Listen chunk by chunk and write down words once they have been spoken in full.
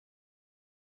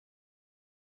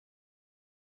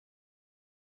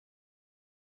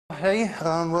Hey,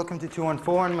 welcome to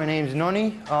 2141. My name is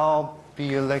Noni. I'll be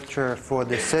your lecturer for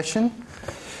this session.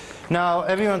 Now,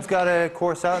 everyone's got a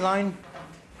course outline?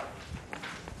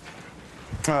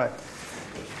 All right.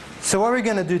 So what we're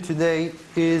going to do today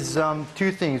is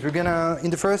two things. We're going to,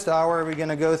 in the first hour, we're going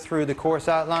to go through the course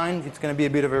outline. It's going to be a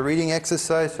bit of a reading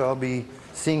exercise, so I'll be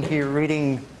sitting here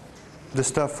reading the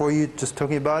stuff for you, just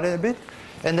talking about it a bit.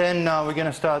 And then we're going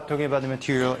to start talking about the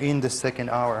material in the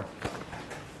second hour.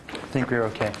 I think we're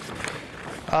okay.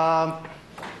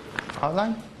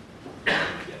 Outline?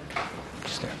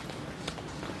 Just there.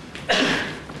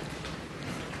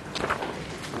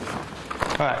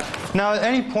 All right. Now, at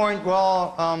any point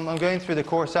while I'm going through the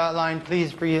course outline,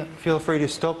 please feel free to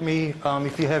stop me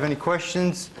if you have any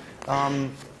questions.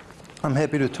 I'm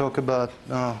happy to talk about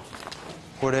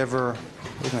whatever.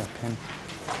 Where's my pen?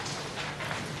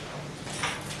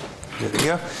 There we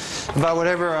go. About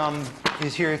whatever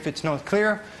is here if it's not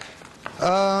clear.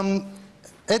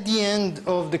 At the end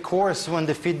of the course, when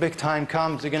the feedback time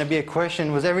comes, there's going to be a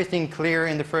question. Was everything clear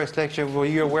in the first lecture? Were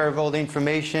you aware of all the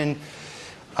information?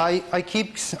 I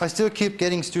still keep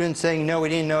getting students saying, no, we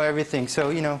didn't know everything.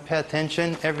 So, you know, pay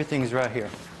attention. Everything's right here.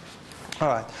 All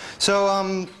right.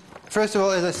 So, first of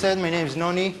all, as I said, my name is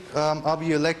Noni. I'll be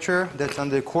your lecturer. That's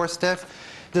under the course staff.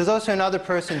 There's also another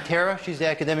person, Tara. She's the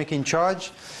academic in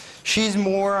charge. She's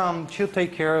more, she'll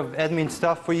take care of admin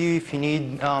stuff for you if you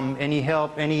need any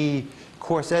help, any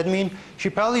course admin. She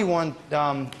probably won't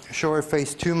show her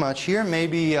face too much here.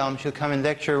 Maybe she'll come and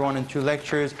lecture 1 and 2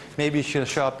 lectures. Maybe she'll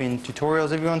show up in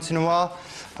tutorials every once in a while.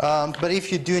 But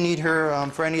if you do need her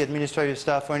for any administrative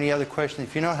stuff or any other questions,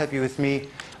 if you're not happy with me,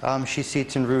 she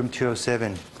sits in room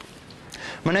 207.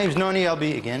 My name is Noni. I'll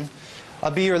be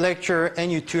your lecturer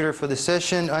and your tutor for the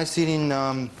session. I sit in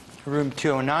room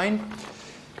 209.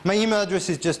 My email address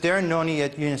is just there,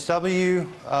 noni@unsw.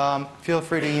 Feel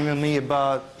free to email me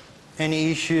about any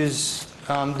issues.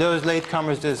 Those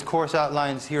latecomers, there's course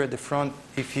outlines here at the front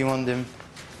if you want them.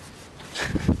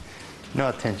 No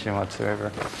attention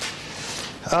whatsoever.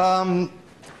 I'm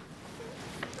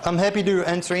happy to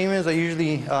answer emails. I'm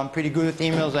usually pretty good with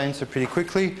emails. I answer pretty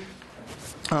quickly.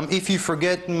 If you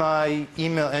forget my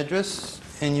email address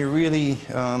and you're really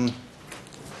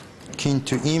keen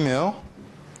to email,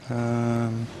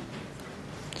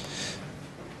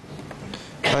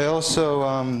 I also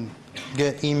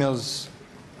get emails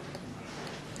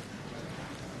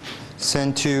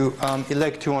sent to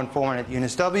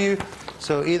ELEC2141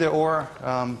 so either or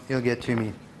you'll get to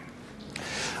me.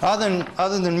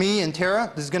 Other than me and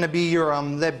Tara, this is going to be your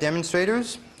lab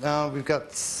demonstrators. We've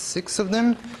got 6 of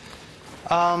them.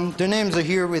 Their names are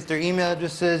here with their email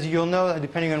addresses. You'll know that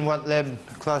depending on what lab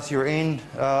class you're in,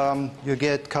 you'll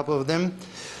get a couple of them.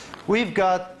 We've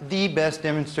got the best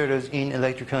demonstrators in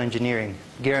electrical engineering,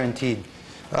 guaranteed.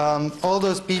 All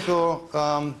those people,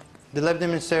 the lab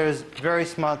demonstrators, very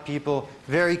smart people,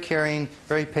 very caring,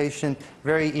 very patient,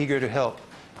 very eager to help.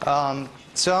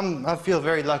 So I feel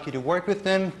very lucky to work with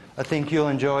them. I think you'll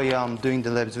enjoy doing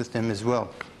the labs with them as well.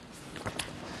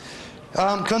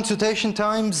 Consultation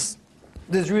times.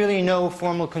 There's really no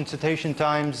formal consultation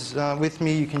times with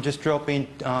me. You can just drop in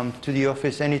to the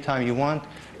office anytime you want.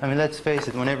 I mean, let's face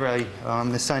it, whenever I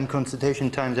assign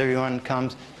consultation times, everyone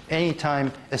comes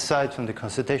anytime aside from the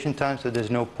consultation time, so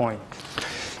there's no point.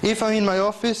 If I'm in my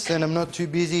office and I'm not too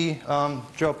busy,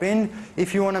 drop in.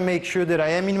 If you want to make sure that I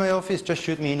am in my office, just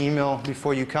shoot me an email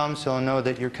before you come so I'll know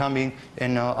that you're coming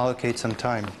and I'll allocate some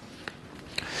time.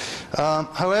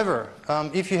 However,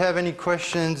 if you have any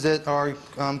questions that are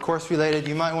course related,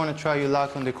 you might want to try your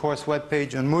luck on the course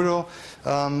webpage on Moodle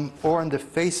or on the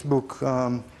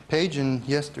Facebook page. And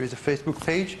yes, there is a Facebook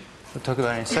page. We'll talk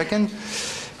about it in a second.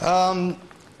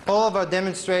 All of our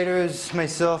demonstrators,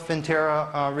 myself and Tara,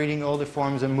 are reading all the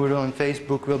forums on Moodle and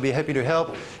Facebook. We'll be happy to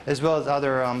help, as well as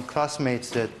other classmates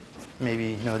that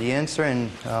maybe know the answer and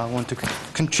want to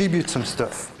contribute some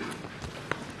stuff.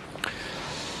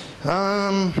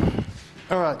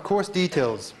 All right, course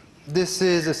details. This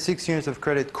is a 6 units of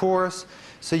credit course,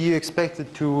 so you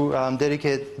expected to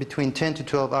dedicate between 10 to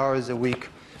 12 hours a week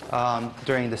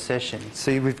during the session.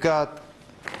 So we've got,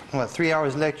 what, 3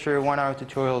 hours lecture, 1 hour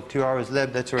tutorial, 2 hours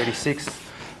lab. That's already 6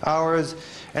 hours.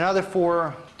 Another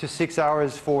 4 to 6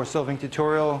 hours for solving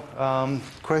tutorial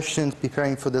questions,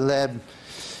 preparing for the lab,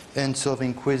 and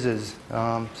solving quizzes.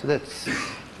 So that's a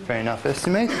fair enough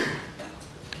estimate.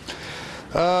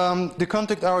 The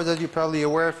contact hours, as you're probably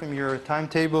aware from your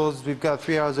timetables, we've got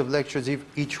 3 hours of lectures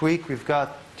each week. We've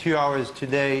got 2 hours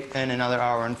today and another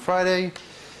hour on Friday.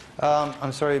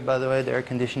 I'm sorry, by the way, the air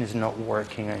conditioning is not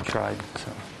working. I tried,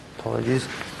 so apologies.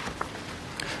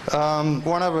 1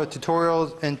 hour of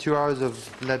tutorials and 2 hours of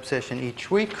lab session each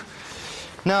week.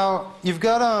 Now, you've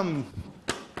got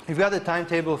the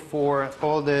timetable for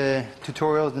all the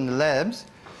tutorials and the labs.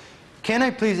 Can I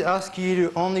please ask you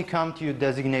to only come to your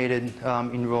designated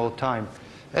enrolled time?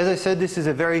 As I said, this is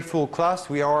a very full class.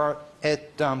 We are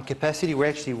at capacity. We're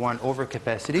actually 1 over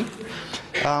capacity.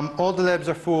 All the labs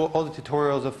are full. All the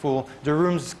tutorials are full. The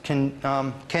rooms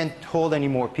can't hold any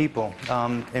more people,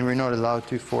 and we're not allowed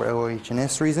to for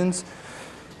LOH&S reasons.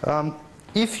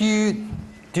 If you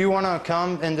do want to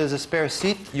come and there's a spare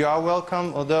seat, you are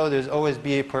welcome, although there's always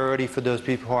be a priority for those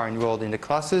people who are enrolled in the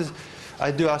classes.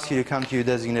 I do ask you to come to your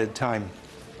designated time.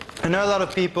 I know a lot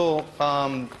of people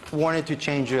wanted to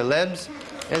change your labs.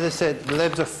 As I said, the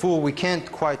labs are full. We can't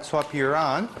quite swap you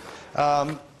around.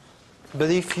 But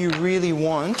if you really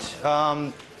want,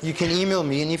 you can email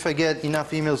me. And if I get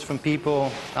enough emails from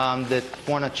people that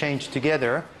want to change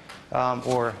together,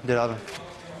 or that I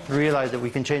realize that we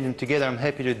can change them together, I'm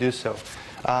happy to do so.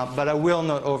 But I will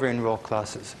not over-enroll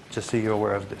classes, just so you're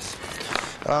aware of this.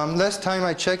 Last time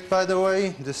I checked, by the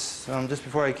way, just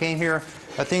before I came here,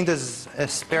 I think there's a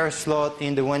spare slot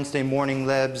in the Wednesday morning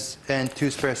labs and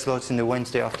 2 spare slots in the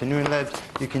Wednesday afternoon labs.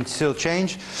 You can still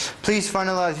change. Please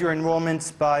finalize your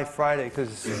enrollments by Friday,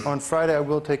 because on Friday I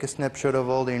will take a snapshot of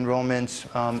all the enrollments,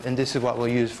 and this is what we'll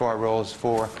use for our roles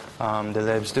for the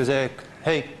labs. There's a,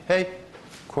 hey,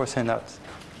 course handouts.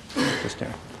 Just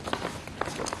there.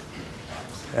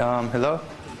 Hello?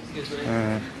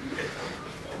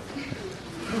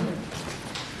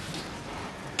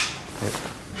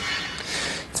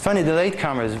 It's funny, the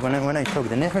latecomers, when I talk,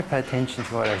 they never pay attention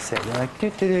to what I say. They're like,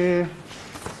 doo-doo-doo.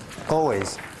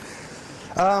 Always.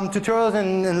 Tutorials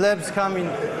and labs come in.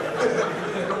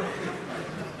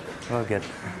 Well, good.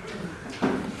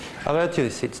 I'll let you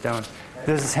sit down.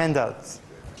 There's handouts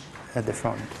at the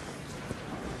front.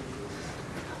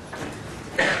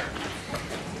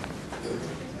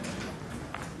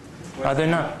 Are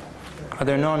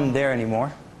there none there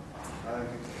anymore?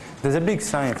 There's a big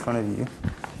sign in front of you.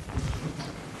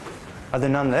 Are there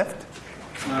none left?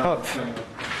 No. Oh.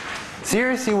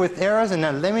 Seriously, with errors and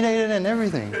eliminated and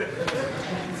everything.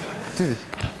 Dude.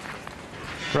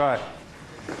 Right.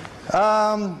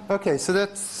 Okay, so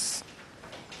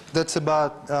that's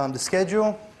about the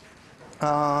schedule.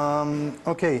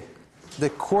 Okay, the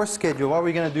course schedule. What are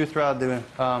we going to do throughout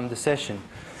the session?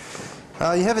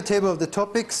 You have a table of the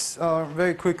topics.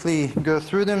 Very quickly go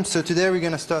through them. So today we're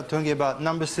going to start talking about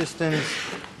number systems.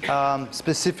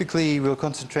 Specifically, we'll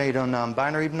concentrate on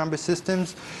binary number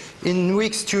systems. In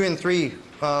weeks 2 and 3,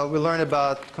 we'll learn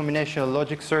about combinational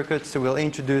logic circuits. So we'll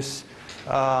introduce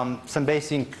some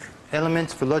basic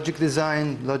elements for logic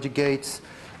design, logic gates,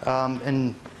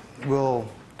 and we'll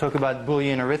talk about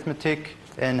Boolean arithmetic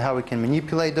and how we can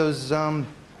manipulate those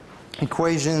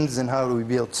equations and how do we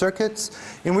build circuits.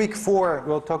 In week 4,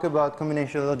 we'll talk about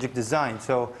combinational logic design.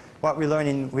 So what we learn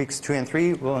in weeks 2 and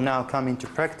 3 will now come into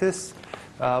practice.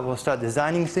 We'll start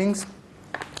designing things.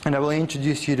 And I will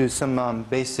introduce you to some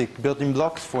basic building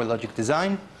blocks for logic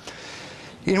design.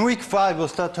 In week 5, we'll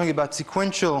start talking about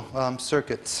sequential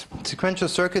circuits. Sequential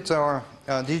circuits are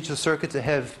digital circuits that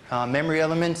have memory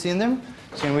elements in them.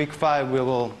 So in week 5, we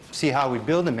will see how we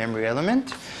build a memory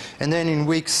element. And then in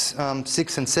weeks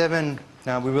 6 and 7,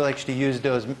 we will actually use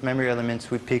those memory elements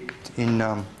we picked in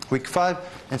week 5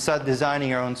 and start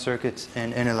designing our own circuits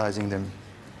and analyzing them.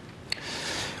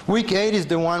 Week 8 is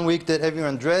the one week that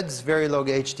everyone dreads, Verilog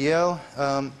HDL.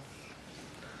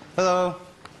 Hello.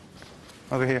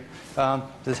 Over here.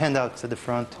 There's handouts at the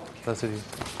front, those of you.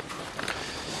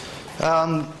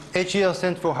 HDL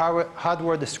stands for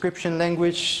Hardware Description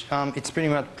Language. It's pretty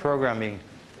much programming.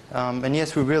 And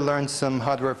yes, we will learn some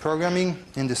hardware programming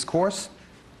in this course.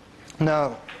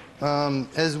 Now,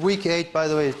 as week 8, by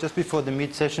the way, is just before the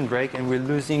mid-session break, and we're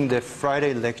losing the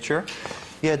Friday lecture.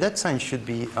 Yeah, that sign should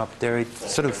be up there. It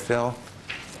sort of fell.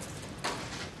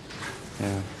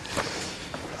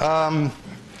 Yeah.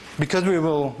 Because we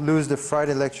will lose the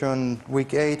Friday lecture on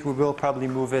week 8, we will probably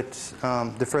move it,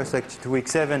 the first lecture, to week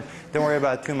 7. Don't worry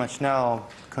about it too much now. I'll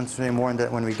concentrate more on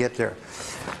that when we get there.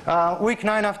 Week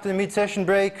 9, after the mid-session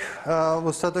break,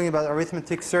 we'll start talking about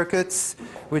arithmetic circuits,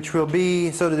 which will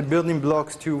be sort of the building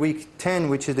blocks to week 10,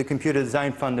 which is the computer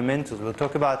design fundamentals. We'll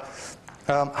talk about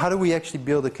how do we actually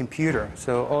build a computer.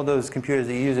 So all those computers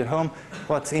that you use at home,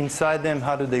 what's inside them,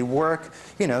 how do they work,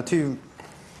 you know, to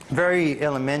very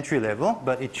elementary level,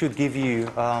 but it should give you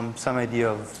some idea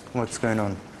of what's going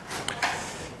on.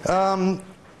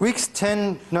 weeks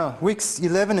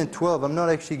 11 and 12, I'm not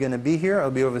actually going to be here. I'll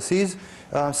be overseas.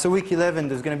 So week 11,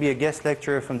 there's going to be a guest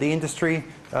lecturer from the industry.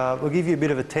 We'll give you a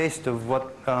bit of a taste of what,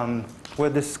 where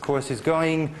this course is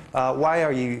going, why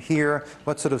are you here,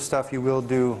 what sort of stuff you will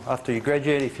do after you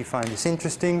graduate if you find this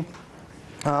interesting.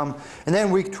 And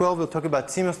then week 12, we'll talk about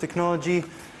CMOS technology.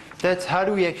 That's how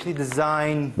do we actually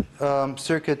design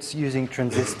circuits using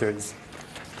transistors.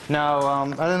 Now,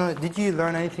 I don't know, did you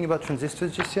learn anything about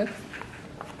transistors just yet?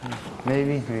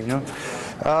 Maybe, maybe no.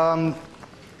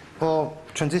 Well,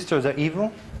 transistors are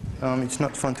evil. It's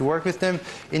not fun to work with them.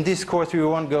 In this course, we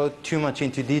won't go too much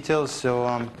into details,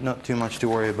 so not too much to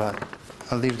worry about.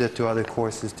 I'll leave that to other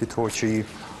courses to torture you.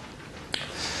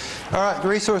 All right,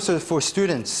 resources for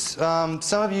students. Some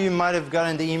of you might have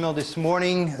gotten the email this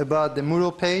morning about the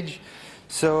Moodle page.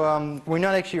 So we're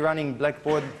not actually running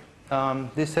Blackboard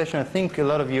this session. I think a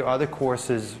lot of your other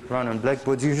courses run on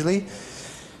Blackboards usually.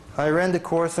 I ran the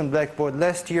course on Blackboard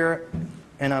last year,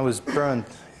 and I was burned.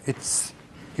 It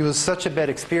was such a bad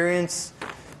experience,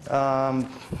 and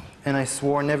I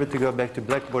swore never to go back to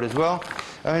Blackboard as well.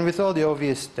 I mean, with all the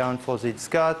obvious downfalls it's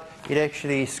got, it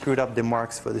actually screwed up the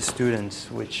marks for the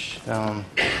students, which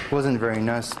wasn't very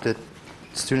nice that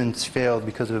students failed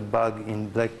because of a bug in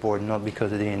Blackboard, not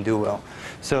because they didn't do well.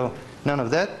 So none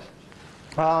of that.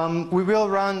 We will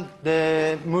run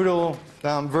the Moodle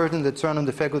version that's run on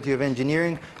the Faculty of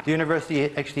Engineering. The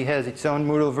university actually has its own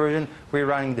Moodle version. We're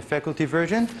running the faculty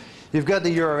version. You've got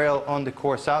the URL on the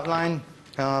course outline.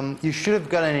 You should have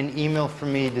gotten an email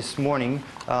from me this morning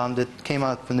that came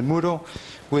out from the Moodle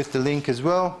with the link as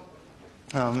well.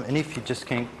 And if you just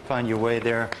can't find your way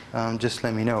there, just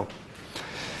let me know.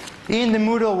 In the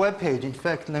Moodle webpage, in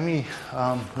fact, let me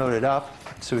load it up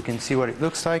so we can see what it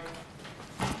looks like.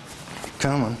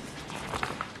 Come on.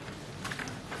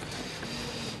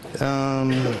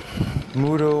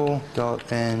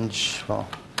 Moodle.eng, well,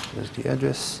 there's the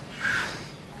address.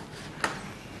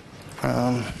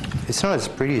 It's not as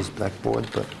pretty as Blackboard,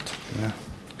 but yeah.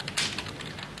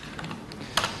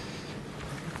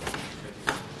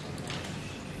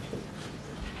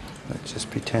 Let's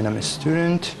just pretend I'm a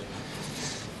student.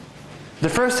 The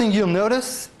first thing you'll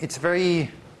notice, it's very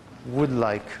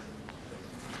wood-like.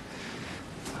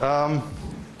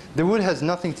 The wood has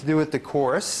nothing to do with the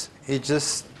course. It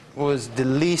just was the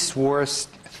least worst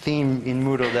theme in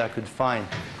Moodle that I could find.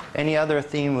 Any other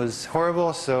theme was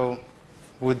horrible, so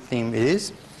wood theme it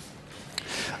is.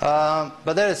 But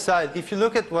that aside, if you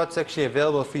look at what's actually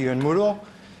available for you in Moodle,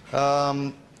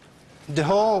 the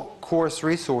whole course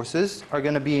resources are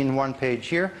going to be in one page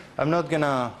here. I'm not going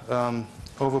to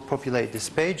overpopulate this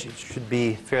page. It should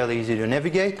be fairly easy to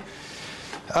navigate.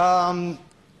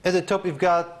 At the top, you've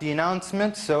got the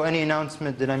announcements. So any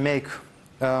announcement that I make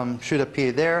should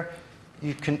appear there.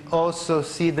 You can also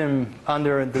see them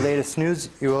under the latest news.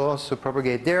 It will also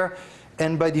propagate there.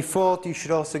 And by default, you should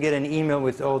also get an email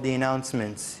with all the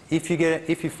announcements. If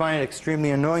you find it extremely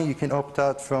annoying, you can opt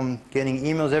out from getting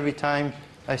emails every time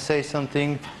I say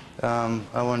something. I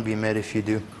won't be mad if you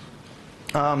do.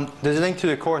 There's a link to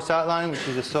the course outline, which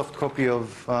is a soft copy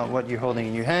of what you're holding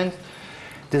in your hand.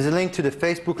 There's a link to the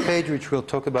Facebook page, which we'll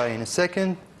talk about in a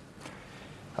second.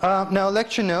 Now,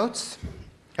 lecture notes.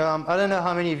 I don't know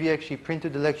how many of you actually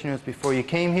printed the lecture notes before you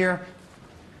came here.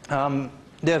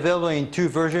 They're available in two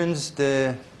versions.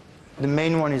 The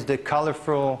main one is the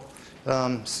colorful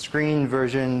screen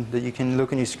version that you can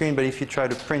look on your screen, but if you try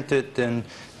to print it, then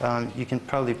you can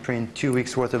probably print 2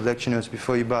 weeks worth of lecture notes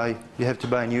before you have to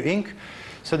buy new ink.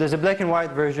 So there's a black and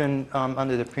white version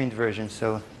under the print version,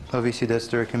 so obviously that's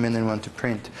the recommended one to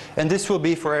print. And this will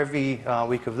be for every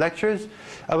week of lectures.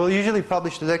 I will usually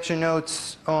publish the lecture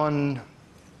notes on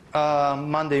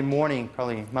Monday morning,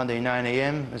 probably Monday 9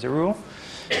 a.m. as a rule,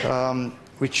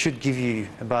 which should give you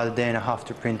about a day and a half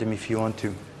to print them if you want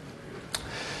to.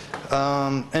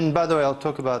 And by the way, I'll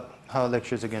talk about how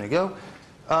lectures are going to go.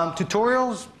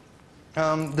 Tutorials,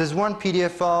 there's one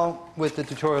PDF file with the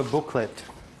tutorial booklet,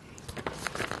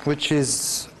 which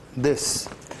is this.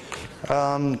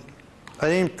 I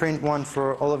didn't print one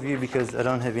for all of you because I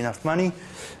don't have enough money,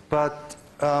 but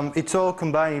it's all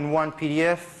combined in one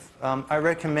PDF. I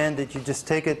recommend that you just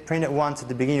take it, print it once at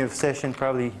the beginning of the session,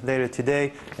 probably later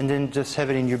today, and then just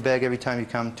have it in your bag every time you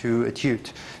come to a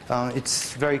tute.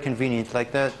 It's very convenient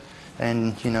like that,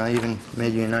 and I even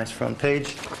made you a nice front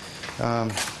page.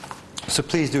 So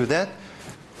please do that.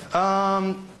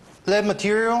 Lab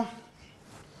material.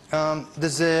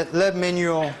 There's a lab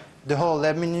manual, the whole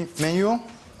lab manual,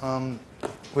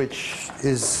 which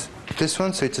is this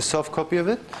one, so it's a soft copy of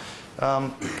it.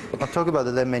 I'll talk about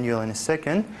the lab manual in a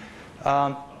second.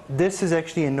 This is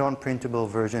actually a non-printable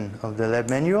version of the lab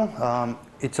manual.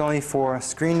 It's only for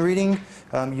screen reading.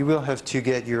 You will have to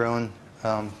get your own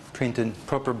printed,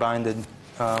 proper binded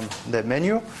lab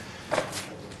manual.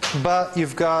 But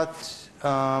you've got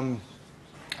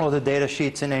all the data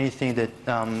sheets and anything that,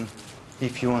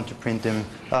 if you want to print them.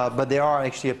 But there are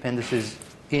actually appendices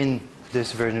in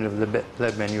this version of the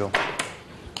lab manual.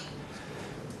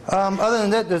 Other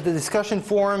than that, there's the discussion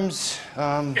forums.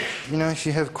 You know, if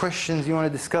you have questions, you want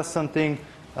to discuss something,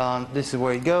 this is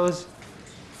where it goes.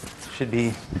 Should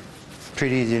be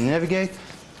pretty easy to navigate.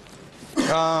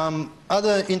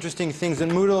 Other interesting things in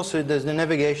Moodle, so there's the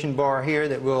navigation bar here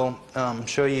that will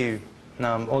show you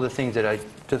all the things that I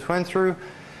just went through.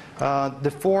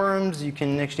 The forums, you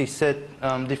can actually set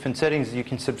different settings. You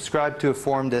can subscribe to a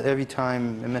forum that every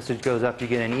time a message goes up, you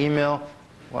get an email.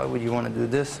 Why would you want to do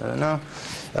this? I don't know.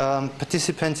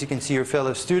 Participants, you can see your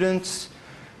fellow students.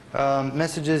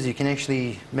 Messages, you can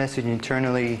actually message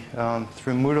internally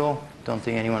through Moodle. Don't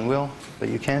think anyone will, but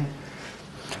you can.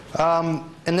 And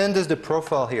then there's the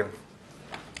profile here.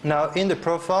 Now, in the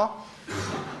profile,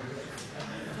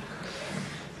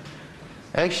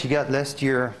 I actually got last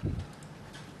year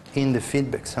in the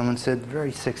feedback. Someone said,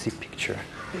 very sexy picture.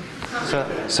 So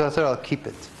I thought I'll keep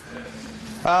it.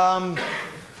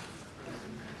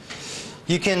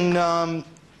 You can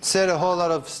set a whole lot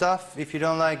of stuff. If you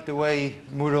don't like the way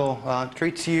Moodle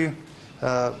treats you,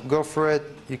 go for it.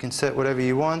 You can set whatever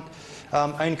you want.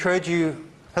 I encourage you,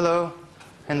 hello,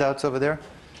 handouts over there.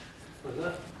 What's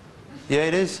that? Yeah,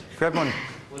 it is. Grab one.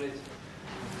 What is?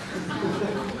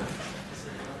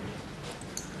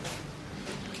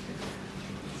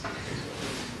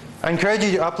 I encourage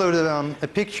you to upload a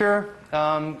picture,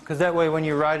 because that way when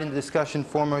you write in the discussion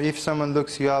forum, or if someone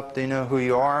looks you up, they know who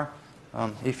you are,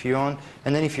 if you want.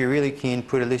 And then if you're really keen,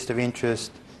 put a list of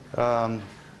interest,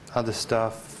 other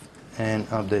stuff, and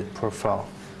update profile.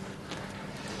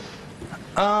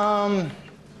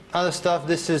 Other stuff,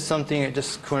 this is something I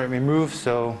just couldn't remove,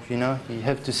 so you know, you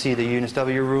have to see the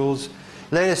UNSW rules.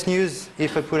 Latest news,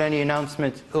 if I put any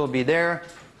announcement, it will be there.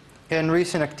 And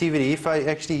recent activity, if I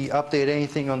actually update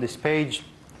anything on this page,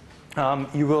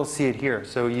 you will see it here.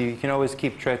 So you can always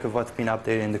keep track of what's been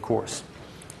updated in the course.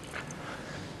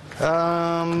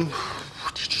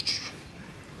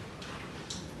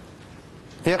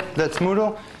 Yep, that's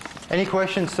Moodle. Any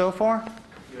questions so far?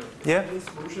 Yeah? Any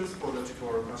solutions for the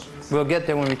tutorial questions? We'll get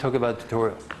there when we talk about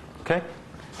tutorial. Okay?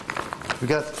 We've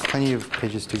got plenty of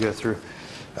pages to go through.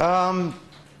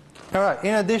 All right,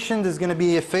 in addition, there's going to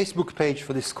be a Facebook page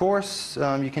for this course.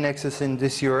 You can access in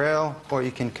this URL, or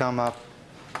you can come up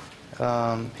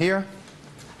here.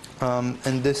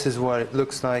 And this is what it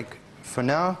looks like for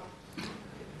now.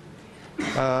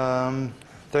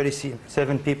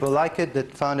 37 people like it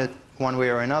that found it one way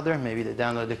or another. Maybe they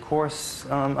downloaded the course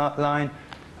outline.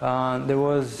 There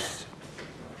was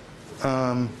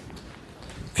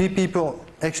few people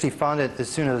actually found it as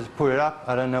soon as I put it up.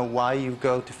 I don't know why you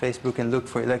go to Facebook and look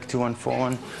for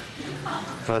ELEC2141,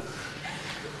 but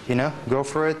you know, go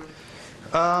for it.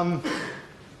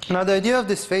 Now the idea of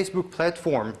this Facebook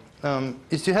platform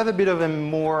is to have a bit of a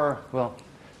more, well,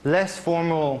 less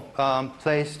formal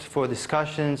place for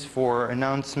discussions, for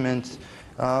announcements,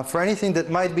 for anything that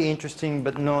might be interesting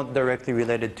but not directly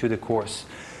related to the course.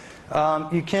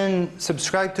 You can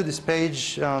subscribe to this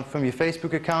page from your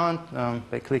Facebook account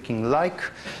by clicking like,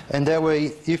 and that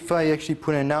way if I actually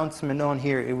put an announcement on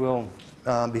here, it will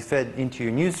be fed into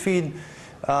your newsfeed.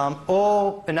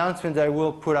 All announcements I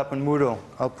will put up on Moodle,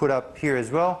 I'll put up here as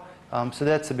well. So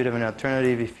that's a bit of an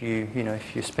alternative. If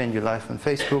if you spend your life on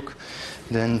Facebook,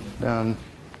 then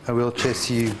I will chase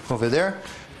you over there.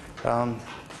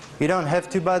 You don't have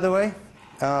to, by the way.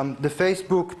 The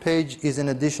Facebook page is in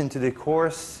addition to the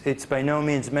course. It's by no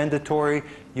means mandatory.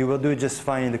 You will do just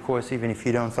fine in the course even if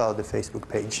you don't follow the Facebook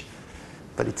page.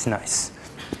 But it's nice.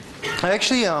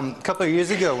 Actually, a couple of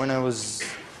years ago when I was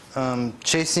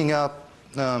chasing up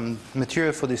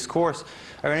material for this course,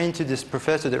 I ran into this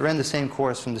professor that ran the same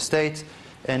course from the States.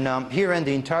 And he ran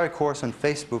the entire course on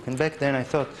Facebook. And back then I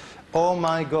thought, oh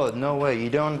my God, no way. You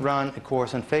don't run a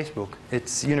course on Facebook.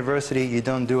 It's university. You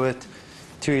don't do it.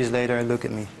 2 years later, look at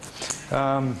me.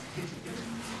 No,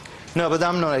 but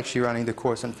I'm not actually running the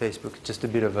course on Facebook. Just a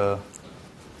bit of a,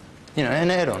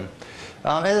 an add-on.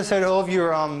 As I said, all of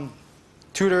your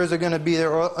tutors are going to be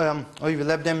there, all your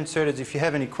lab demonstrators, if you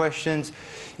have any questions.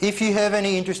 If you have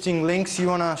any interesting links you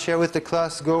want to share with the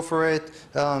class, go for it.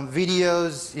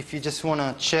 Videos, if you just want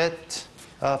to chat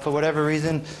for whatever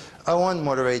reason. I won't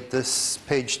moderate this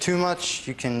page too much.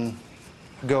 You can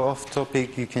go off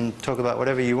topic, you can talk about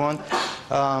whatever you want.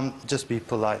 Just be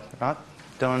polite, right?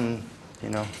 Don't,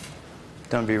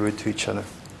 Don't be rude to each other.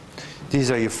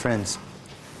 These are your friends.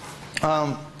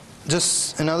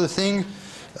 Just another thing,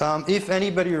 if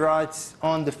anybody writes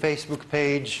on the Facebook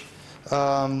page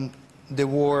the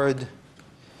word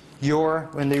 "your"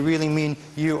 when they really mean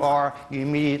 "you are," you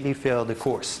immediately fail the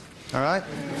course. All right?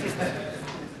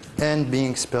 And being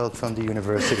expelled from the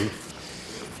university.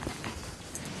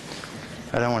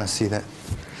 I don't want to see that.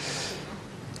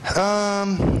 All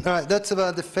right, that's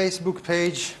about the Facebook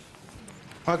page.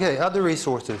 Okay, other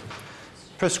resources.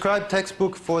 Prescribed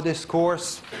textbook for this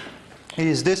course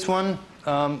is this one,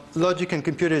 Logic and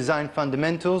Computer Design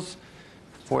Fundamentals,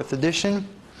 4th edition.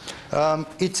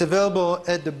 It's available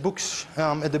at the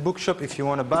bookshop if you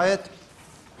want to buy it.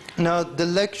 Now, the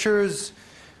lectures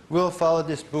will follow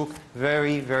this book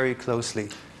very, very closely.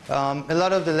 A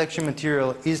lot of the lecture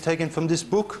material is taken from this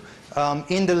book.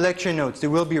 In the lecture notes, there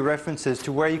will be references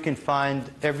to where you can find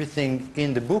everything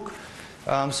in the book.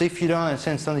 So if you don't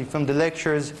understand something from the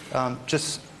lectures,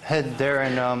 just head there,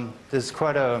 and there's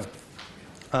quite a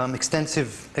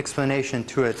extensive explanation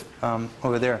to it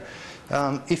over there.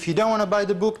 If you don't want to buy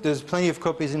the book, there's plenty of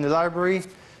copies in the library.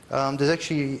 There's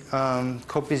actually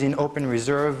copies in Open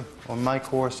Reserve or My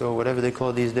Course or whatever they call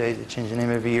it these days. They change the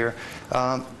name every year.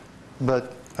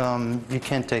 But you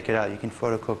can't take it out. You can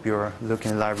photocopy or look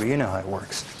in the library. You know how it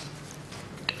works.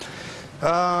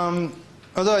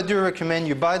 Although I do recommend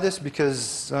you buy this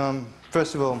because,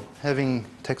 first of all, having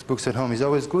textbooks at home is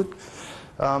always good.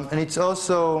 And it's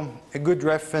also a good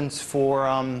reference for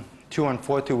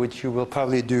 2142, which you will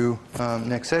probably do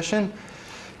next session.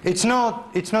 It's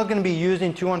not going to be used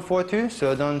in 2142,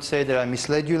 so don't say that I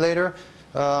misled you later.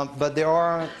 But there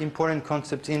are important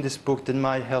concepts in this book that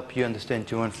might help you understand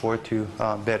 2142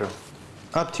 better.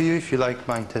 Up to you if you like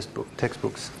buying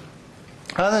textbooks.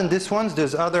 Other than this ones,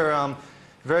 there's other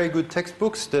very good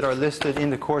textbooks that are listed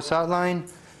in the course outline.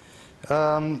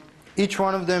 Each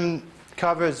one of them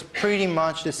covers pretty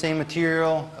much the same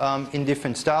material in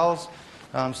different styles.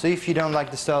 So if you don't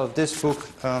like the style of this book,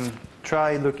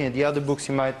 try looking at the other books.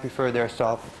 You might prefer their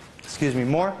style,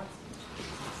 more.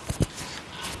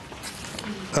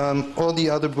 All the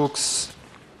other books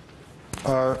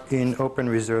are in Open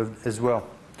Reserve as well.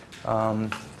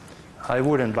 I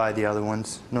wouldn't buy the other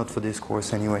ones, not for this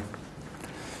course anyway.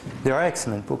 They are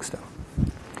excellent books though.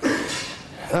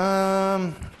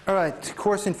 All right,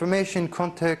 course information,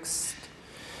 context.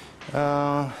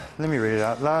 Let me read it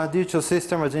out loud. Digital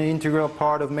system is an integral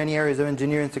part of many areas of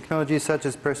engineering technology, such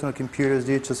as personal computers,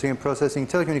 digital signal processing,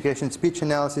 telecommunications, speech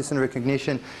analysis and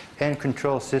recognition, and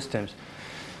control systems.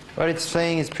 What it's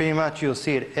saying is pretty much you'll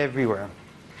see it everywhere.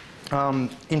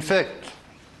 In fact,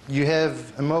 you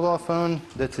have a mobile phone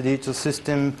that's a digital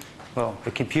system, well,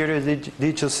 a computer is a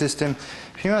digital system.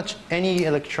 Pretty much any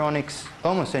electronics,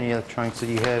 almost any electronics that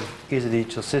you have is a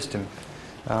digital system.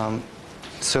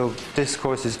 So this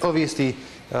course is obviously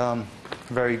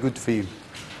very good for you.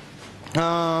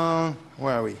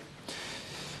 Where are we?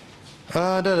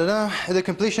 At the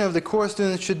completion of the course,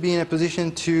 students should be in a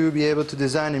position to be able to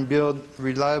design and build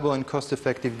reliable and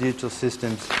cost-effective digital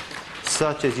systems,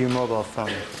 such as your mobile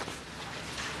phone.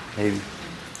 Maybe.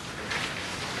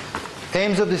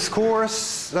 Aims of this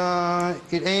course,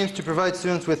 it aims to provide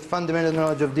students with fundamental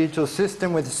knowledge of digital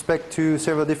system with respect to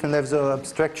several different levels of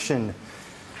abstraction.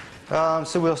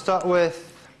 So we'll start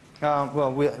with,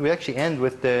 well, we actually end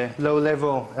with the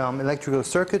low-level electrical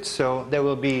circuits. So there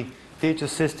will be digital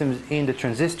systems in the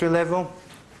transistor level,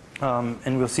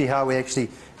 and we'll see how we actually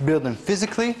build them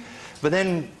physically. But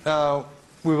then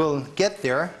we will get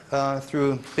there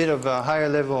through a bit of higher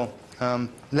level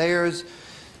layers.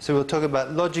 So we'll talk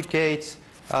about logic gates,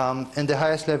 and the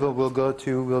highest level we'll go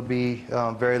to will be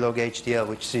Verilog HDL,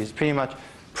 which is pretty much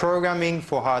programming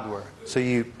for hardware. So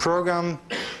you program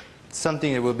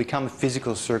something that will become a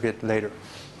physical circuit later.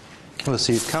 We'll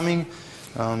see it coming,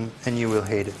 and you will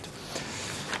hate it.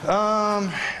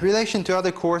 Relation to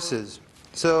other courses.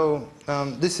 So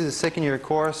this is a second-year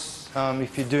course.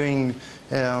 If you're doing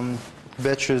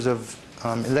bachelors of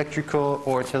electrical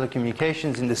or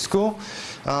telecommunications in the school.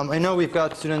 I know we've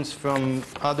got students from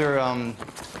other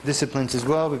disciplines as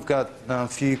well. We've got a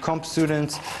few comp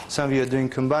students. Some of you are doing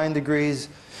combined degrees.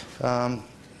 Some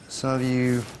of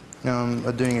you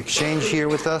are doing exchange here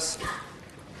with us.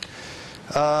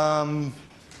 Are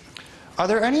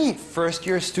there any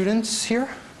first-year students here?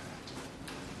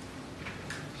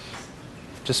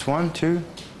 Just 1, 2,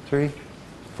 3,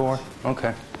 4?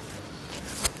 Okay.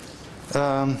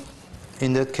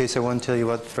 In that case, I won't tell you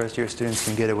what first-year students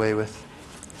can get away with.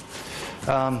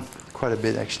 Quite a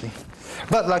bit, actually.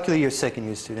 But luckily, you're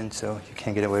second-year students, so you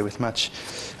can't get away with much.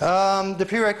 The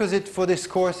prerequisite for this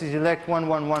course is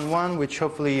ELEC2141, which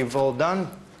hopefully you've all done.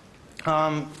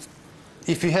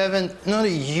 If you haven't, not a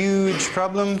huge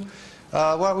problem.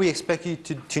 What we expect you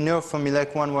to know from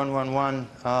ELEC2141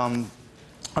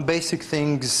 are basic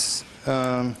things,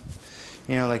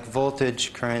 you know, like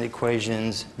voltage, current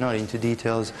equations, not into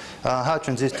details, how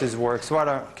transistors work, what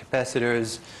are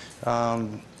capacitors,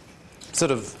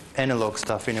 sort of analog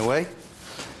stuff in a way.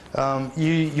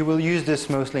 You will use this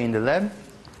mostly in the lab.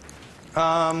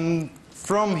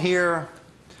 From here,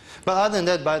 but other than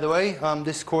that, by the way,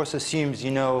 this course assumes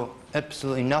you know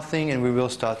absolutely nothing, and we will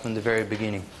start from the very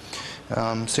beginning.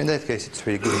 So in that case, it's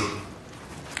pretty good.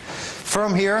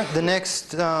 From here, the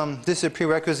next, this is a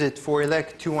prerequisite for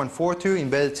ELEC2142,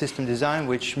 Embedded System Design,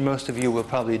 which most of you will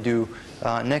probably do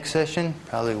next session,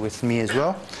 probably with me as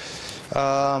well.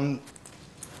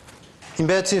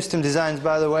 Embedded System Designs,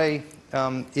 by the way,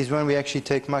 is when we actually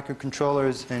take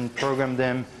microcontrollers and program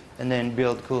them and then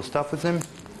build cool stuff with them.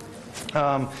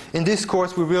 In this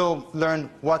course, we will learn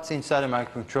what's inside a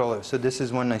microcontroller. So this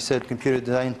is when I said computer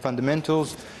design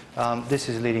fundamentals. This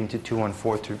is leading to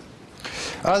 2142.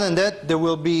 Other than that, there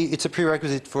will be, it's a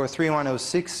prerequisite for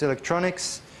 3106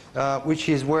 electronics, which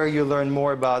is where you learn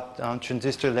more about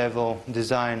transistor level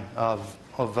design of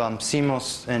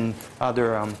CMOS and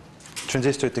other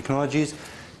transistor technologies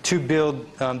to build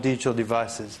digital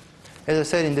devices. As I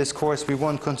said, in this course, we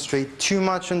won't concentrate too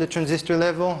much on the transistor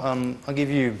level. I'll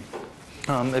give you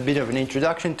a bit of an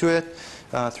introduction to it.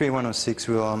 3106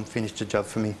 will finish the job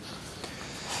for me.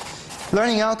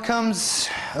 Learning outcomes.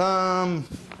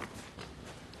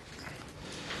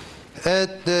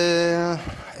 At the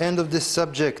end of this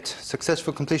subject,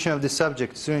 successful completion of this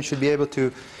subject, students should be able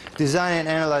to design and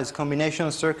analyze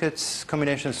combinational circuits.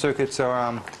 Combinational circuits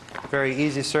are very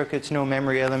easy circuits, no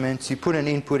memory elements. You put an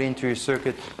input into your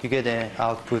circuit, you get an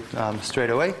output straight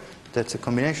away. That's a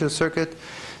combinational circuit.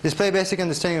 Display basic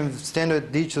understanding of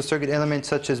standard digital circuit elements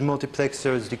such as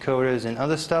multiplexers, decoders, and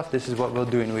other stuff. This is what we'll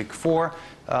do in week 4.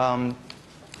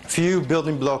 Few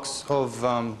building blocks of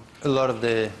a lot of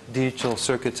the digital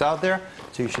circuits out there,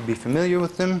 so you should be familiar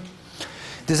with them.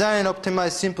 Design and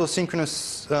optimize simple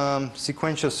synchronous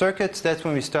sequential circuits. That's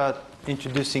when we start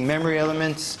introducing memory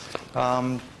elements.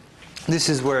 This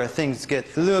is where things get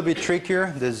a little bit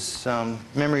trickier. There's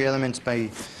memory elements by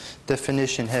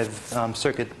definition have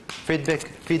circuit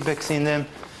feedbacks in them.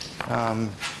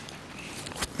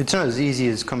 It's not as easy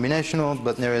as combinational,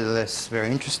 but nevertheless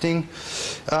very interesting.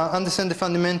 Understand the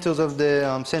fundamentals of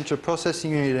the central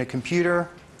processing unit in a computer.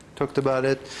 Talked about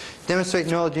it. Demonstrate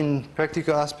knowledge in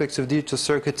practical aspects of digital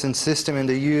circuits and system and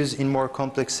their use in more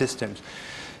complex systems.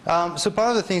 So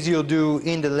part of the things you'll do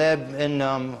in the lab, and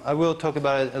I will talk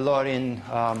about it a lot in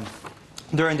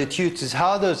during the tutes, is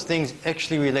how those things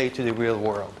actually relate to the real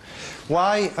world.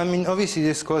 Why? I mean, obviously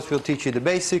this course will teach you the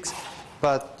basics,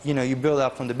 but you know, you build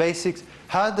up from the basics.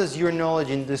 How does your knowledge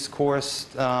in this course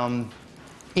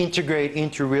integrate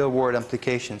into real-world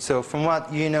applications? So from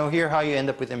what you know here, how you end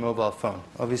up with a mobile phone.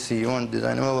 Obviously, you won't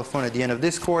design a mobile phone at the end of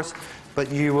this course, but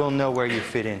you will know where you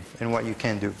fit in and what you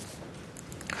can do.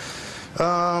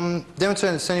 Demonstrate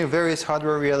understanding of various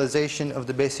hardware realization of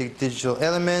the basic digital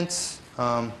elements.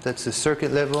 That's the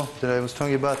circuit level that I was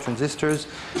talking about, transistors.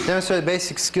 Demonstrate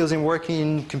basic skills in working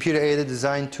in computer-aided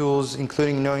design tools,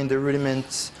 including knowing the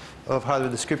rudiments of hardware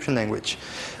description language.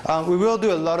 We will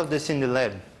do a lot of this in the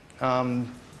lab.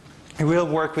 You will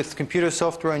work with computer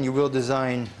software and you will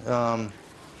design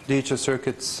digital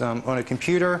circuits on a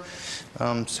computer.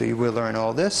 So you will learn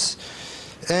all this.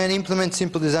 And implement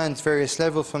simple designs at various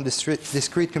levels from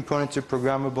discrete components to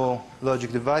programmable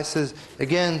logic devices.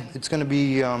 Again, it's going to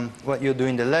be what you'll do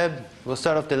in the lab. We'll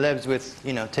start off the labs with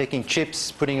taking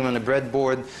chips, putting them on a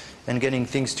breadboard, and getting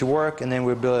things to work, and then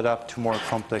we'll build it up to more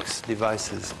complex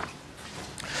devices.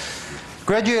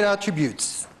 Graduate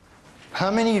attributes.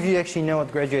 How many of you actually know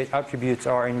what graduate attributes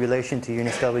are in relation to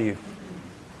Unit W?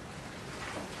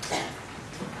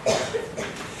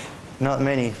 Not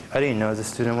many. I didn't know as a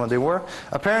student what they were.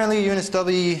 Apparently, Unit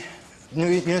W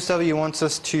wants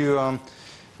us to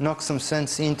knock some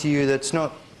sense into you that's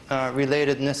not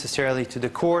related necessarily to the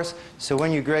course. So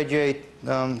when you graduate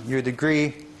your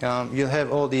degree, you'll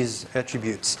have all these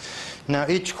attributes. Now,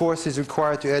 each course is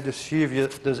required to add a few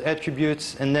of those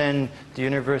attributes, and then the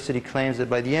university claims that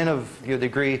by the end of your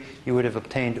degree, you would have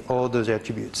obtained all those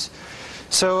attributes.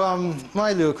 So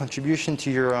my little contribution to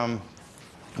your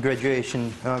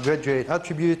graduate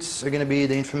attributes are going to be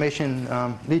the information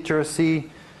literacy,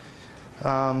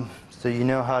 so you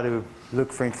know how to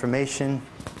look for information.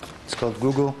 It's called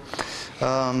Google.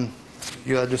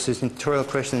 You address this in tutorial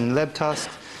question and lab task.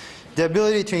 The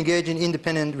ability to engage in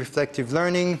independent reflective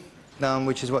learning,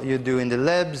 which is what you do in the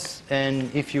labs. And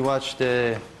if you watch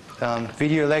the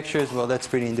Video lectures, well, that's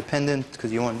pretty independent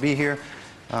because you won't be here.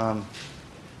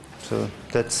 So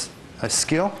that's a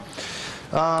skill.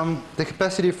 The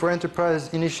capacity for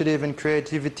enterprise initiative and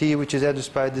creativity, which is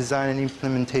addressed by design and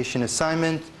implementation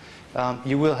assignment.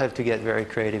 You will have to get very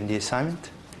creative in the assignment.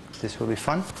 This will be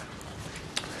fun.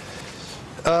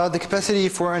 The capacity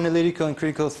for analytical and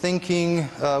critical thinking,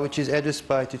 which is addressed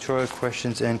by tutorial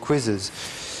questions and quizzes.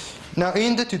 Now,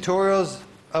 in the tutorials,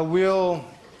 I will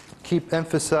keep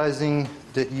emphasizing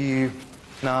that you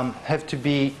have to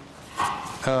be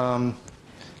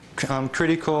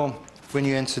critical when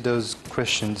you answer those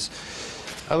questions.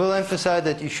 I will emphasize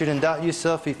that you shouldn't doubt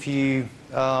yourself. If you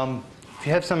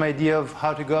have some idea of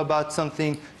how to go about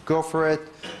something, go for it.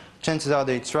 Chances are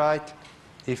that it's right.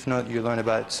 If not, you'll learn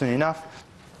about it soon enough.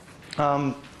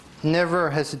 Never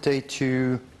hesitate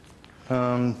to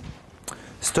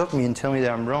stop me and tell me that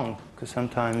I'm wrong, because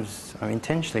sometimes I'm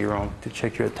intentionally wrong to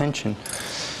check your attention.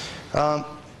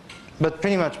 But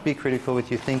pretty much be critical with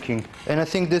your thinking. And I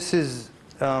think this is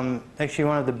actually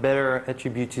one of the better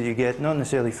attributes you get, not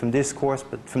necessarily from this course,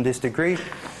 but from this degree.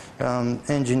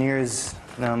 Engineers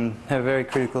have very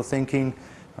critical thinking.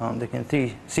 They can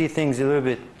see things a little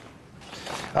bit,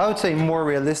 I would say, more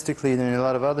realistically than a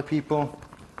lot of other people.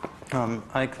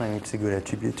 I claim it's a good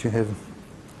attribute to have.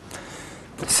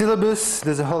 Syllabus,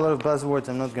 there's a whole lot of buzzwords.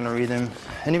 I'm not going to read them.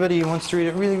 Anybody who wants to read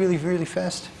it really, really, really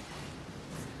fast?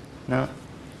 No?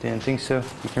 Didn't think so.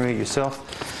 You can read it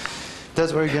yourself.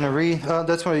 That's what you're going to read.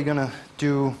 That's what you're going to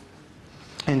do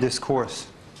in this course.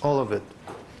 All of it.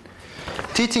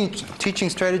 Teaching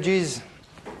strategies.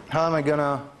 How am I going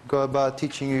to go about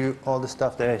teaching you all the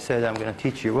stuff that I said I'm going to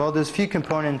teach you? Well, there's a few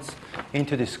components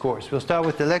into this course. We'll start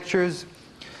with the lectures.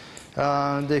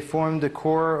 They form the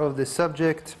core of the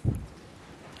subject.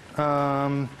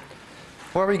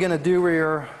 What are we going to do?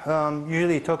 We're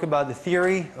usually talk about the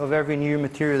theory of every new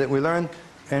material that we learn,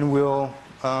 and we'll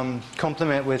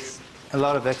complement with a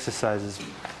lot of exercises.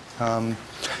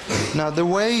 Now, the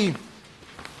way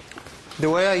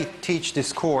I teach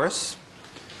this course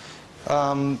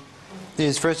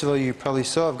is, first of all, you probably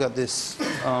saw I've got this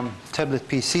tablet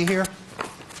PC here.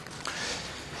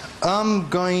 I'm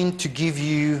going to give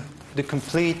you the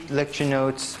complete lecture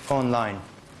notes online.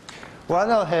 What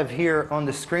I'll have here on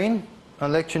the screen are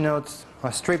lecture notes,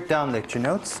 are stripped down lecture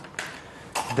notes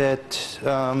that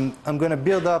I'm going to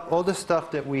build up all the stuff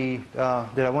that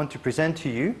I want to present to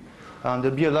you.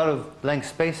 There'll be a lot of blank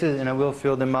spaces, and I will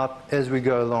fill them up as we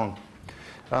go along.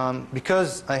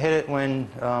 Because I hate it when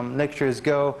lecturers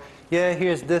go, yeah,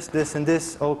 here's this, this, and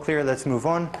this, all clear, let's move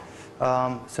on.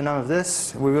 So none of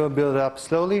this. We will build it up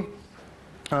slowly.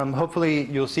 Hopefully,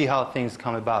 you'll see how things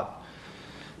come about.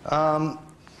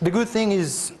 The good thing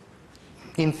is,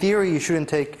 in theory, you shouldn't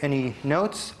take any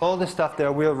notes. All the stuff that I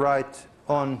will write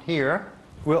on here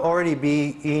will already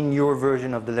be in your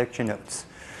version of the lecture notes.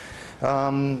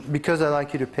 Because I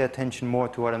like you to pay attention more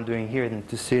to what I'm doing here than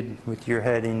to sit with your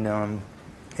head in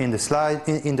the slide,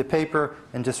 in the paper,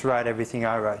 and just write everything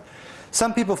I write.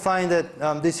 Some people find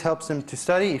that this helps them to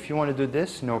study. If you want to do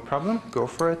this, no problem, go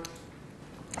for it.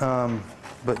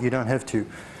 But you don't have to.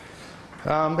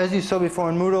 As you saw before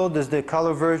in Moodle, there's the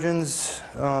color versions,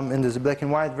 and there's the black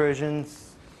and white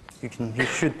versions. You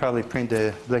should probably print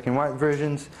the black and white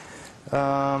versions.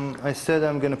 I said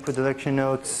I'm going to put the lecture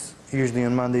notes usually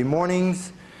on Monday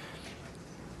mornings.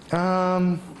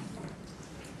 A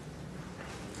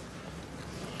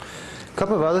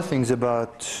couple of other things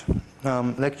about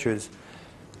lectures.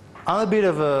 I'm a bit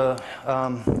of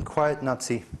a quiet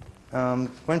Nazi.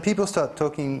 When people start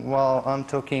talking while I'm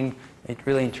talking, it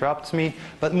really interrupts me.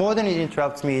 But more than it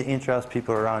interrupts me, it interrupts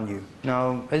people around you.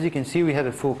 Now, as you can see, we have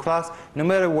a full class. No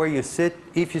matter where you sit,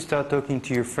 if you start talking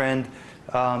to your friend,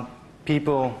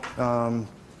 people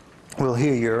will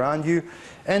hear you around you.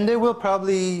 And they will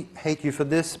probably hate you for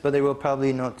this, but they will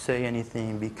probably not say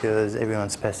anything because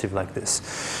everyone's passive like this.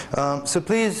 So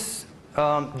please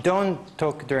don't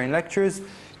talk during lectures.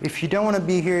 If you don't want to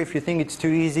be here, if you think it's too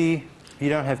easy, you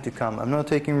don't have to come. I'm not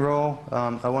taking roll.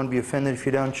 I won't be offended if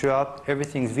you don't show up.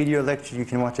 Everything's video lecture. You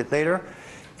can watch it later.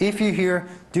 If you're here,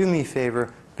 do me a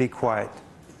favor, be quiet.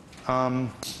 I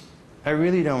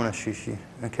really don't want to shush you,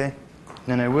 okay?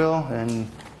 And I will, and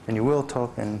you will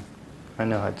talk, and I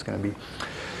know how it's going to be.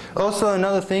 Also,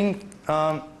 another thing,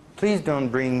 please don't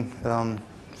bring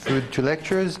food to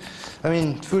lectures. I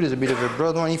mean, food is a bit of a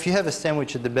broad one. If you have a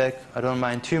sandwich at the back, I don't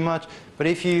mind too much. But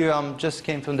if you just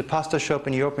came from the pasta shop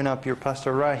and you open up your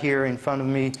pasta right here in front of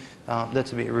me,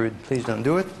 that's a bit rude. Please don't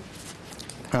do it.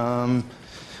 I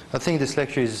think this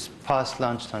lecture is past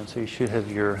lunchtime, so you should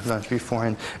have your lunch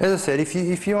beforehand. As I said,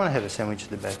 if you want to have a sandwich at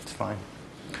the back, it's fine.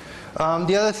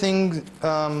 The other thing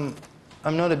I'm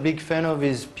not a big fan of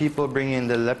is people bringing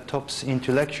the laptops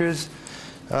into lectures.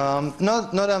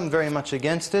 Not I'm very much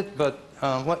against it, but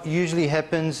what usually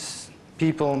happens,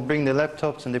 people bring the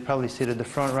laptops and they probably sit at the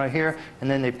front right here, and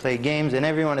then they play games, and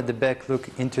everyone at the back look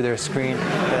into their screen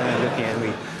rather than looking at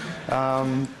me.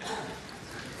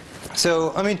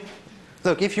 So, I mean,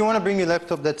 look, if you want to bring your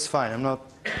laptop, that's fine. I'm not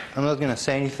going to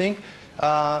say anything.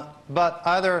 But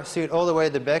either sit all the way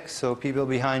at the back so people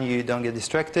behind you don't get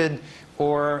distracted,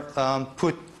 or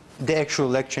put the actual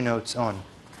lecture notes on.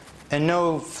 And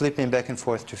no flipping back and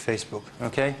forth to Facebook,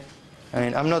 okay? I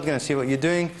mean, I'm not going to see what you're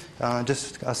doing,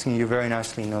 just asking you very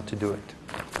nicely not to do it.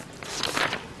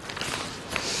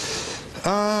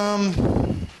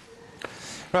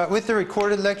 Right, with the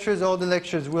recorded lectures, all the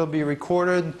lectures will be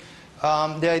recorded.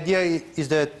 The idea is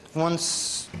that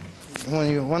once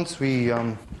we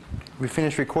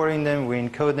finish recording them, we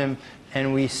encode them,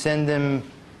 and we send them,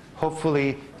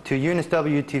 hopefully, to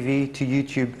UNSW TV, to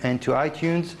YouTube, and to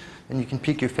iTunes. And you can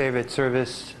pick your favorite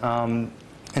service and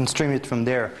stream it from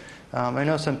there. I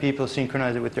know some people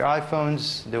synchronize it with their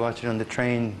iPhones. They watch it on the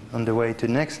train on the way to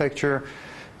the next lecture.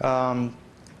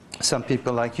 Some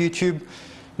people like YouTube.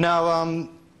 Now,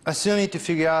 I still need to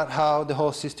figure out how the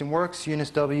whole system works.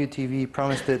 UNSW TV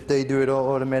promised that they do it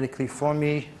all automatically for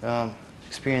me.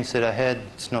 Experience that I had,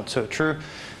 it's not so true.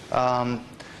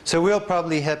 So will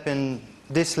probably happen,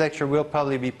 this lecture will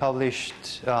probably be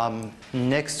published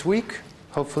next week,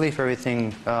 hopefully, if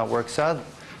everything works out,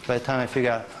 by the time I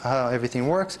figure out how everything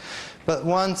works. But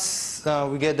once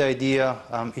we get the idea,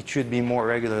 it should be more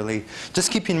regularly.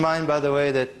 Just keep in mind, by the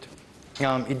way, that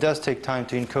it does take time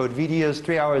to encode videos.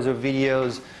 3 hours of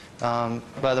videos,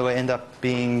 by the way, end up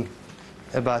being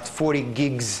about 40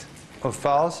 gigs of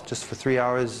files just for 3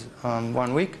 hours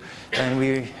 1 week. And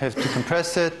we have to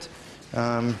compress it.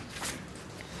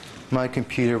 My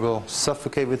computer will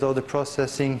suffocate with all the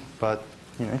processing, but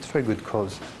you know, it's for a good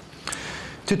cause.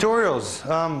 Tutorials.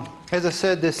 As I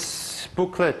said, this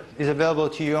booklet is available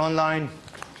to you online.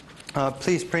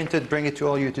 Please print it, bring it to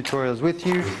all your tutorials with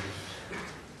you.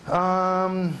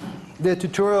 The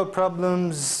tutorial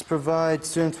problems provide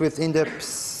students with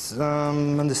in-depth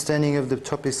understanding of the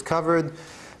topics covered.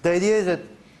 The idea is that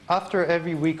after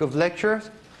every week of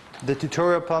lectures, the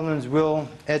tutorial problems will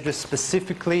address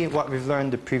specifically what we've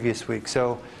learned the previous week.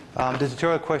 So the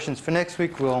tutorial questions for next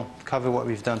week will cover what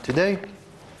we've done today,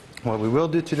 what we will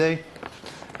do today,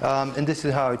 and this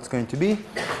is how it's going to be.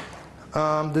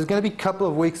 There's going to be a couple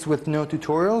of weeks with no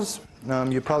tutorials.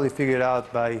 You probably figured it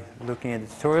out by looking at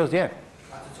the tutorials. Yeah?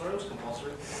 Are tutorials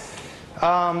compulsory?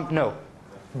 No,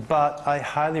 but I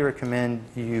highly recommend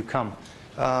you come.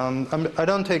 I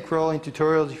don't take role in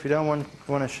tutorials. If you don't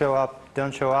want to show up,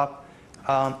 don't show up.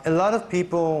 A lot of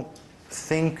people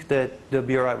think that they'll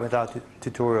be all right without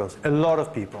tutorials. A lot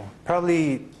of people,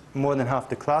 probably more than half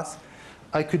the class.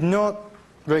 I could not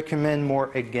recommend more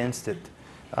against it.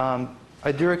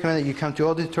 I do recommend that you come to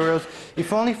all the tutorials,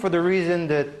 if only for the reason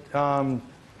that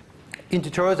in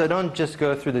tutorials I don't just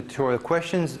go through the tutorial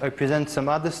questions, I present some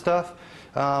other stuff.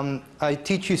 I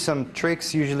teach you some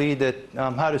tricks usually that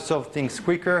how to solve things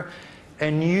quicker,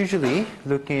 and usually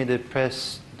looking at the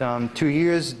past 2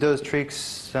 years, those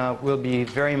tricks will be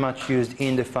very much used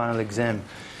in the final exam.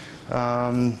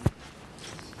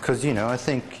 Because you know, I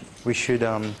think we should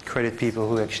credit people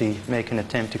who actually make an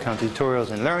attempt to come to tutorials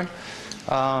and learn.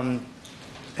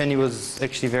 And it was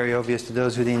actually very obvious to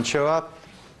those who didn't show up,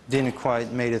 didn't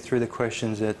quite made it through the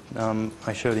questions that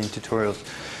I showed in tutorials.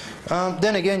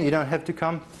 Then again, you don't have to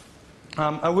come.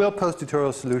 I will post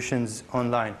tutorial solutions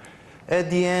online. At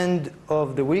the end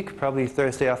of the week, probably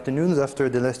Thursday afternoons after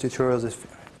the last tutorial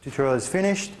is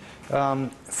finished,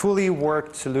 fully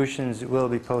worked solutions will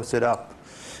be posted up.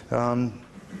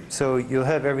 So you'll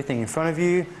have everything in front of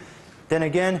you. Then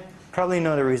again, probably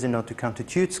not a reason not to come to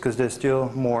Tutes, because there's still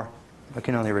more. I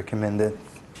can only recommend it.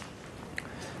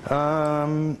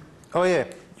 Oh yeah,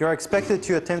 you're expected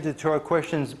to attempt the tutorial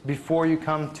questions before you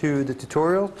come to the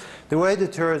tutorial. The way the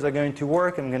tutorials are going to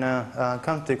work, I'm going to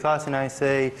come to the class and I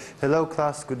say, hello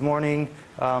class, good morning,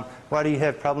 what do you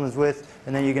have problems with?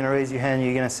 And then you're going to raise your hand and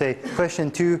you're going to say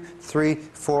question 2, 3,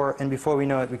 4, and before we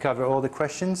know it, we cover all the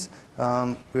questions.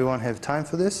 We won't have time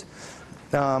for this.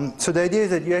 So the idea is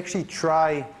that you actually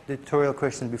try the tutorial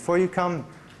questions before you come,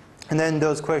 and then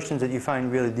those questions that you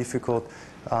find really difficult,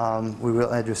 we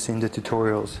will address in the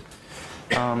tutorials.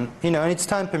 You know, and it's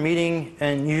time permitting,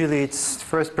 and usually it's the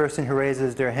first person who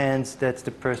raises their hands, that's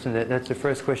the person that's the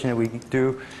first question that we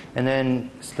do, and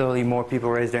then slowly more people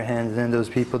raise their hands, and then those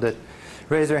people that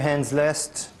raise their hands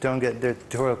last don't get their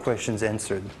tutorial questions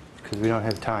answered, because we don't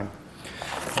have time.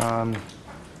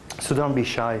 So don't be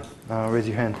shy. Raise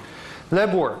your hand.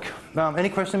 Lab work. Any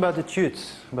question about the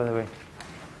tutes, by the way?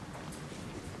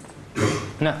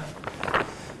 No.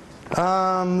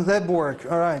 Lab work.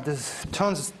 All right. There's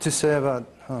tons to say about.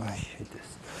 Oh, I hate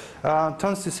this.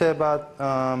 Tons to say about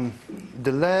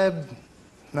the lab.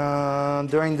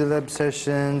 During the lab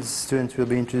sessions, students will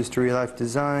be introduced to real-life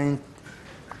design.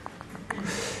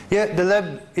 Yeah, the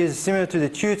lab is similar to the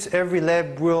tutes. Every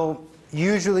lab will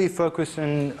usually focus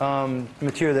on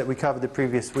material that we covered the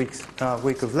previous week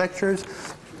of lectures.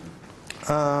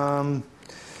 Now,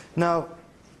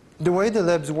 the way the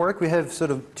labs work, we have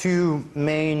sort of two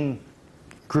main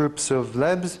groups of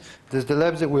labs. There's the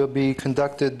labs that will be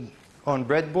conducted on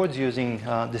breadboards using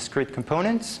discrete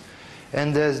components,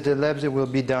 and there's the labs that will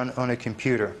be done on a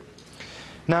computer.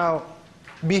 Now,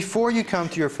 before you come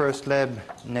to your first lab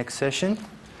next session,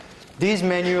 these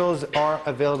manuals are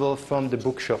available from the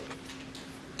bookshop.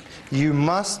 You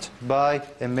must buy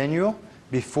a manual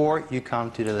before you come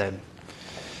to the lab.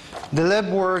 The lab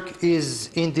work is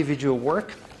individual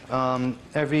work.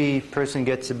 Every person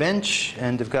gets a bench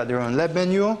and they've got their own lab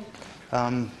manual.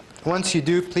 Once you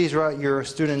do, please write your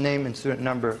student name and student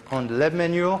number on the lab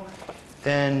manual.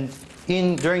 And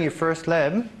during your first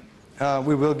lab,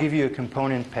 we will give you a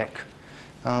component pack.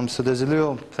 So there's a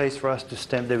little place for us to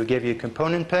stamp that we give you a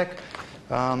component pack.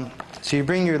 So you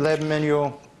bring your lab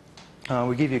manual,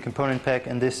 we give you a component pack,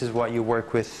 and this is what you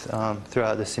work with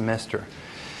throughout the semester.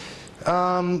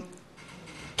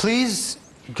 Please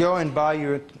go and buy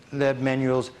your lab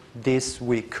manuals this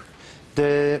week.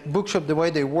 The bookshop, the way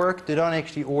they work, they don't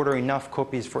actually order enough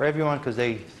copies for everyone because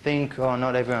they think, oh,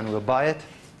 not everyone will buy it.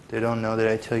 They don't know that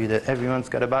I tell you that everyone's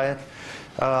got to buy it.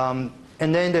 And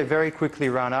then they very quickly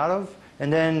run out of.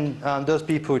 And then those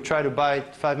people who try to buy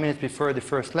it 5 minutes before the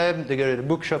first lab, they go to the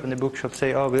bookshop, and the bookshop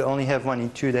say, oh, we'll only have one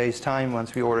in 2 days' time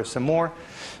once we order some more.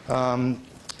 And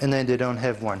then they don't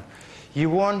have one. You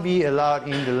won't be allowed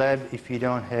in the lab if you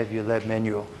don't have your lab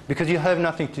manual, because you have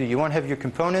nothing to do. You won't have your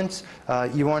components.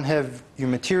 You won't have your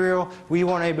material. You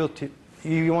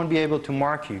won't be able to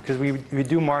mark you, because we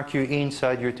do mark you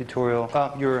inside your tutorial,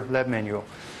 your lab manual.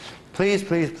 Please,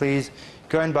 please, please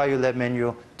go and buy your lab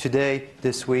manual today,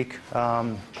 this week,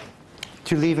 to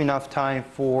leave enough time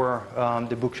for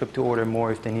the bookshop to order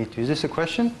more if they need to. Is this a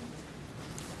question?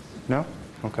 No?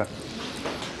 Okay.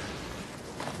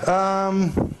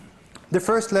 The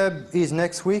first lab is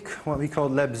next week, what we call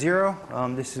Lab 0.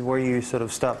 This is where you sort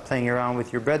of start playing around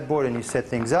with your breadboard and you set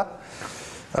things up.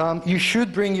 You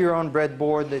should bring your own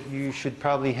breadboard that you should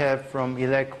probably have from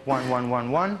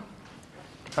ELEC2141.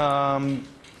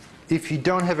 If you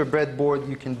don't have a breadboard,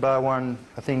 you can buy one,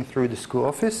 I think, through the school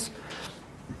office.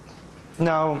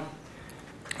 Now,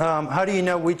 how do you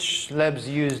know which labs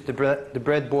use the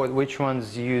breadboard, which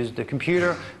ones use the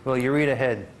computer? Well, you read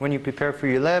ahead. When you prepare for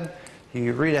your lab,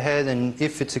 you read ahead, and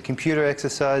if it's a computer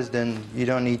exercise, then you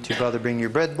don't need to bother bringing your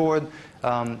breadboard.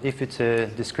 If it's a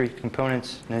discrete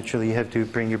components, naturally you have to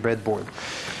bring your breadboard.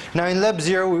 Now in Lab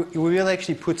 0, we will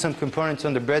actually put some components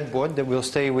on the breadboard that will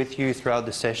stay with you throughout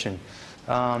the session.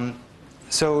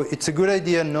 So it's a good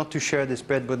idea not to share this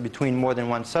breadboard between more than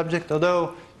one subject,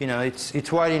 although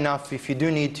it's wide enough. If you do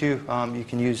need to, you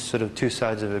can use sort of two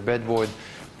sides of a breadboard,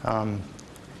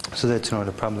 so that's not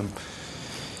a problem.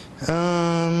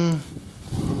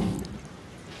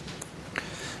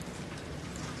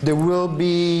 There will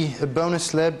be a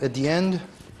bonus lab at the end.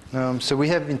 So we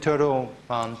have in total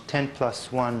 10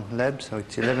 plus 1 labs, so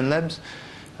it's 11 labs.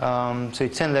 So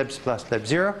it's 10 labs plus Lab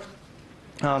 0.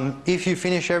 If you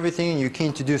finish everything and you're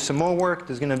keen to do some more work,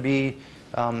 there's going to be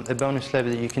a bonus lab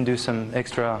that you can do some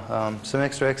extra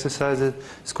exercises,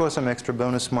 score some extra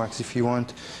bonus marks if you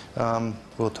want.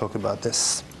 We'll talk about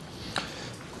this.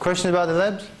 Questions about the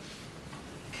labs?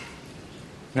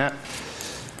 No.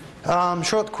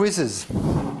 Short quizzes.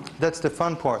 That's the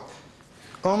fun part.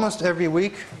 Almost every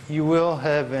week you will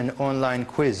have an online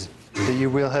quiz that you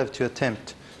will have to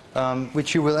attempt,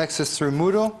 which you will access through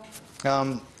Moodle.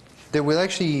 They will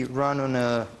actually run on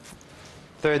a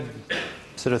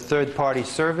third-party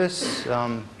service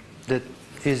that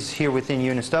is here within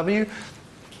UNSW,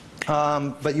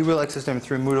 but you will access them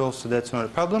through Moodle, so that's not a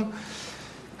problem.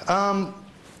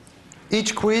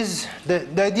 Each quiz,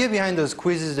 the idea behind those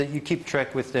quizzes is that you keep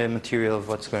track with the material of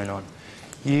what's going on.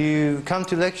 You come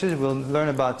to lectures, we'll learn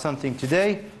about something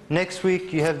today. Next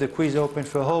week, you have the quiz open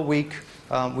for a whole week,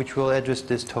 which will address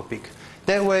this topic.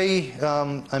 That way,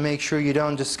 I make sure you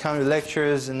don't just come to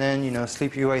lectures and then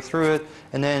sleep your way through it,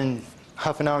 and then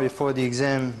half an hour before the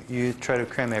exam, you try to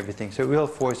cram everything. So it will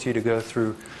force you to go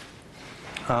through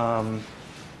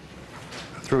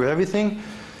everything.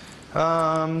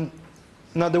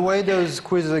 Now, the way those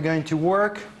quizzes are going to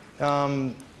work,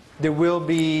 They will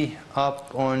be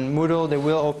up on Moodle. They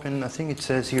will open, I think it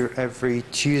says here, every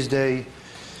Tuesday,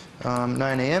 9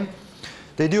 a.m.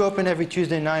 They do open every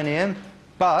Tuesday, 9 a.m.,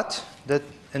 but,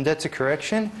 and that's a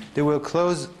correction, they will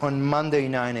close on Monday,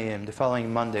 9 a.m., the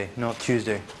following Monday, not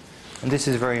Tuesday. And this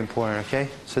is very important, okay?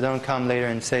 So don't come later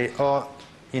and say, oh,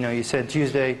 you said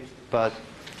Tuesday, but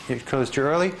it closed too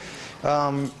early.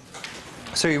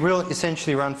 So you will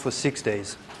essentially run for 6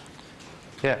 days.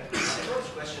 Yeah?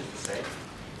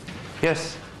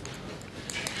 Yes.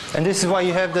 And this is why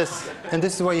you have this, and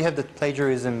this is why you have the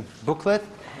plagiarism booklet,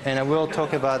 and I will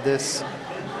talk about this.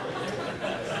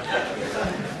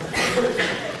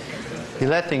 You're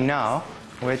laughing now.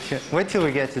 Wait till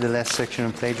we get to the last section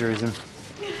on plagiarism.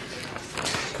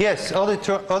 Yes, all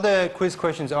the quiz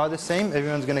questions are the same.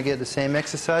 Everyone's going to get the same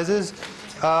exercises.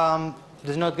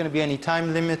 There's not going to be any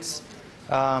time limits.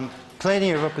 Plenty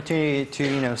of opportunity to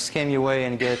scam your way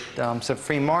and get some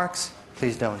free marks.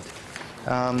 Please don't.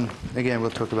 Again, we'll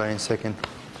talk about it in a second.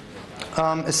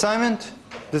 Assignment,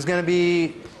 there's going to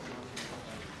be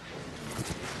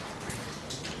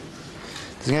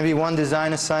one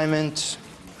design assignment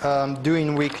due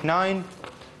in week 9.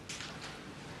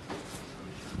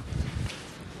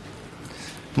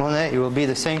 Monet, it will be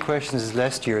the same questions as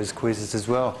last year's quizzes as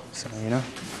well. So,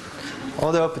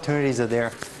 all the opportunities are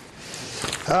there.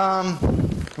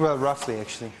 Well, roughly,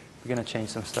 actually. We're going to change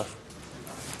some stuff.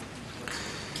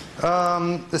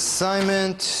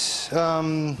 Assignment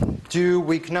due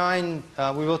week 9.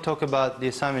 We will talk about the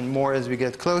assignment more as we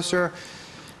get closer.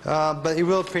 But it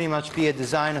will pretty much be a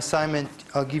design assignment.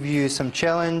 I'll give you some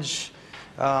challenge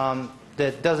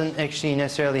that doesn't actually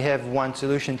necessarily have one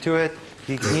solution to it.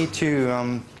 You need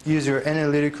to use your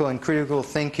analytical and critical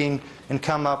thinking and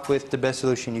come up with the best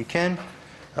solution you can.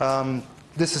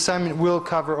 This assignment will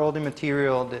cover all the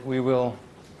material that we will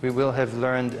have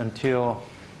learned until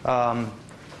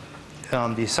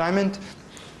the assignment.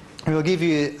 It will give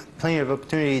you plenty of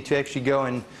opportunity to actually go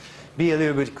and be a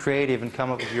little bit creative and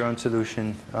come up with your own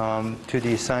solution to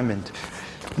the assignment.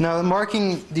 Now,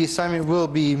 marking the assignment will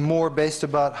be more based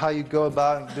about how you go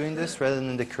about doing this rather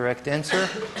than the correct answer.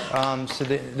 So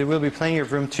there will be plenty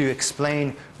of room to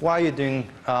explain why you're doing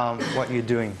what you're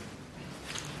doing.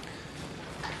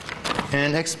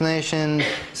 An explanation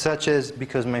such as,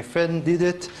 because my friend did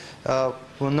it,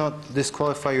 will not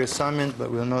disqualify your assignment, but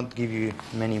will not give you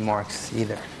many marks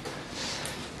either.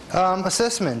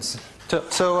 Assessments.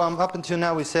 So up until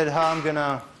now we said how I'm going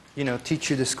to teach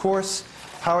you this course.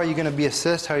 How are you going to be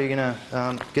assessed? How are you going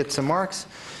to get some marks?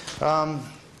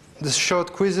 The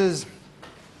short quizzes,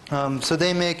 so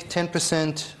they make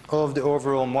 10% of the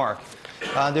overall mark.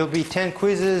 There will be 10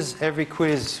 quizzes. Every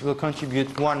quiz will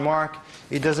contribute 1 mark.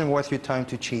 It doesn't worth your time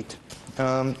to cheat.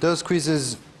 Those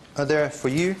quizzes are there for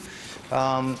you.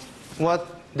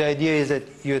 The idea is that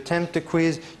you attempt the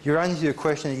quiz, you run into a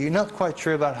question that you're not quite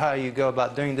sure about how you go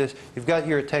about doing this. You've got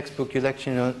your textbook, your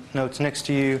lecture notes next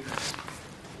to you,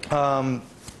 and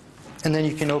then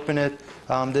you can open it.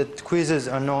 The quizzes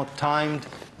are not timed,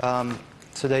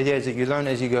 so the idea is that you learn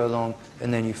as you go along,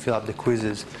 and then you fill up the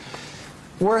quizzes.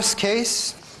 Worst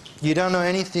case, you don't know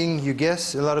anything, you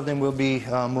guess. A lot of them will be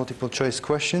multiple choice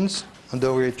questions,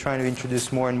 although we're trying to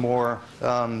introduce more and more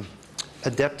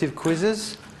adaptive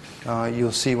quizzes.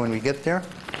 You'll see when we get there.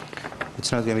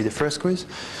 It's not going to be the first quiz.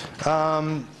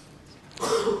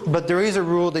 But there is a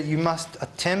rule that you must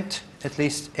attempt at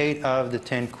least 8 out of the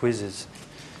 10 quizzes.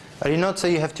 I did not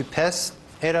say you have to pass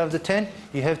 8 out of the 10.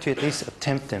 You have to at least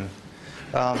attempt them.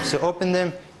 So open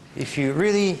them. If you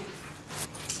really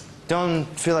don't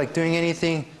feel like doing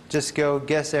anything, just go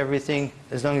guess everything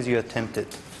as long as you attempt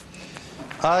it.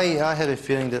 I have a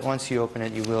feeling that once you open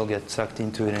it, you will get sucked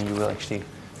into it and you will actually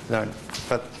learn.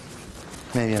 But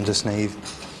maybe I'm just naive.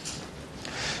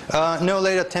 No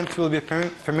late attempts will be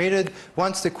permitted.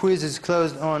 Once the quiz is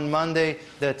closed on Monday,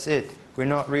 that's it. We're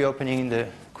not reopening the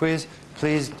quiz.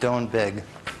 Please don't beg.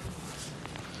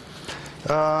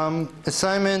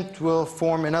 Assignment will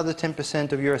form another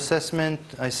 10% of your assessment.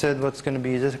 I said what's going to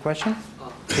be. Is this a question?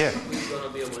 Yeah. Is the quiz going to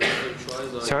be a multiple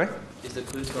choice? Or Sorry? Is the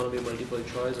quiz going to be multiple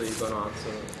choice, or are you going to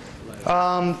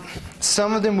answer?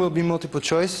 Some of them will be multiple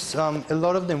choice. A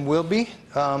lot of them will be.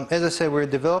 As I said, we're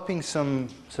developing some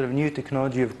sort of new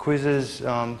technology of quizzes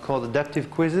called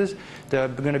adaptive quizzes. They're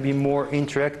going to be more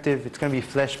interactive. It's going to be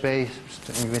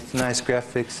flash-based with nice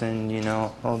graphics and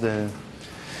all the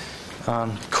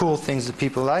cool things that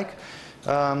people like.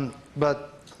 But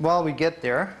while we get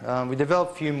there, we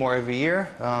develop a few more every year.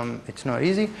 It's not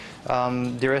easy.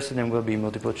 The rest of them will be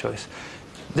multiple choice.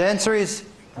 The answer is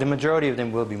the majority of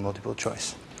them will be multiple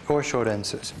choice or short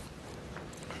answers.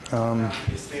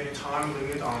 Is there a time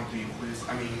limit on the quiz?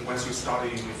 I mean, once you start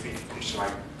it, you finish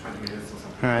like 20 minutes or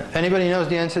something. All right. Anybody knows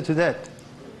the answer to that?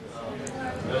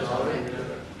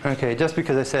 Okay, just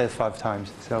because I said it 5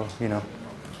 times, so, you know,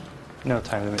 no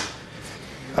time limit.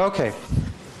 Okay.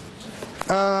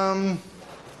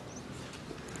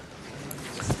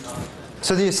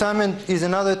 So the assignment is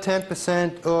another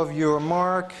 10% of your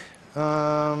mark.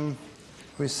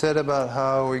 We said about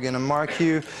how we're going to mark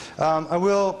you. I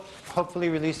will hopefully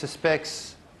release the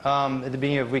specs at the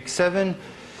beginning of week 7,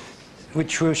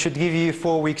 which should give you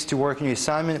 4 weeks to work on your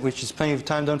assignment, which is plenty of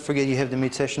time. Don't forget you have the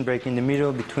mid-session break in the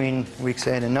middle between weeks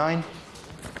 8 and 9.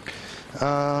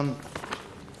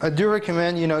 I do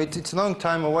recommend, you know, it's a long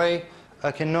time away.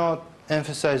 I cannot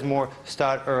emphasize more,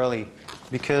 start early.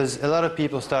 Because a lot of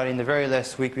people start in the very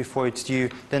last week before it's due,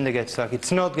 then they get stuck.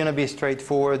 It's not going to be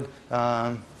straightforward,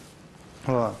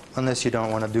 well, unless you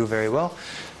don't want to do very well.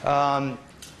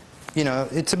 You know,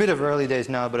 it's a bit of early days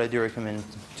now, but I do recommend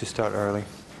to start early.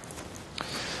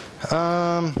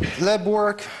 Lab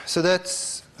work, so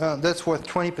that's worth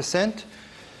 20%.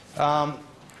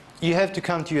 You have to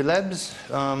come to your labs.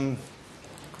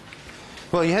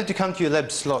 Well, you have to come to your lab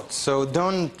slots, so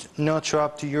don't not show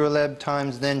up to your lab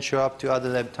times, then show up to other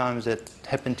lab times that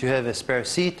happen to have a spare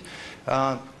seat,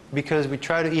 because we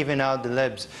try to even out the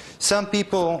labs. Some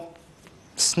people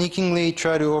sneakingly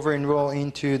try to over-enroll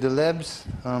into the labs.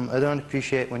 I don't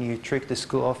appreciate when you trick the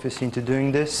school office into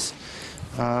doing this.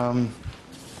 But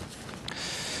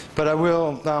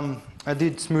I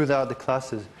did smooth out the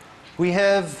classes. We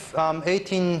have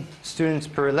 18 students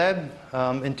per lab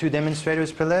and 2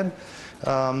 demonstrators per lab.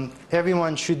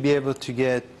 Everyone should be able to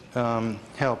get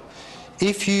help.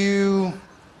 If you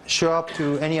show up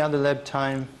to any other lab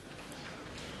time,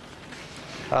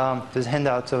 there's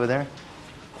handouts over there.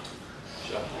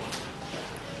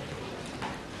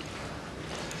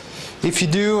 If you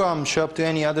do show up to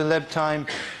any other lab time,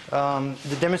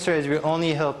 the demonstrators will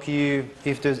only help you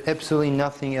if there's absolutely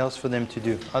nothing else for them to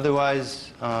do.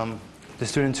 Otherwise, the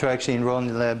students who actually enroll in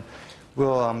the lab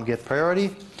will get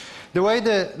priority. The way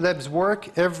the labs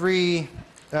work, the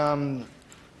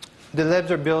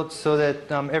labs are built so that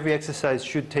every exercise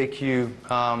should take you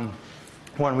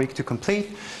 1 week to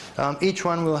complete. Each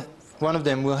one of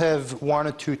them will have 1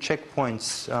 or 2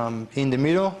 checkpoints in the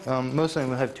middle. Most of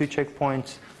them will have 2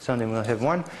 checkpoints. Some of them will have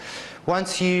 1.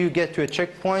 Once you get to a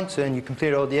checkpoint and you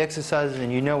complete all the exercises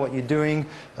and you know what you're doing,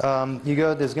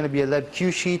 there's going to be a lab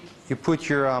cue sheet. You put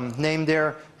your name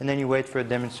there, and then you wait for a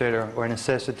demonstrator or an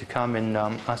assessor to come and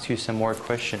ask you some more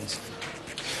questions.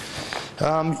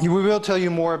 We will tell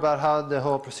you more about how the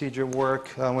whole procedure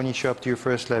works when you show up to your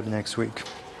first lab next week.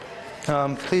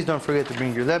 Please don't forget to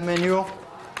bring your lab manual.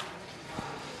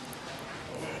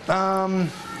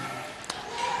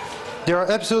 There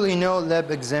are absolutely no lab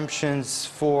exemptions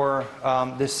for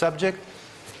this subject.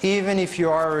 Even if you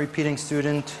are a repeating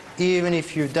student, even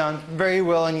if you've done very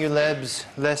well in your labs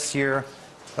last year,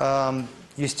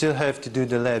 you still have to do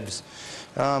the labs.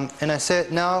 And I say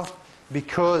it now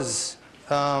because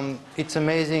it's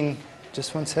amazing.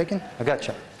 Just 1 second. I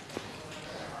gotcha.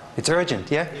 It's urgent,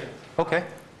 yeah? Okay.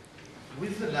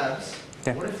 With the labs,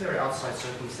 yeah. What if there are outside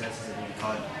circumstances that you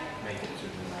can't make it to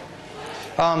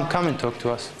the lab? Come and talk to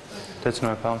us. That's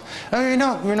no problem. I mean,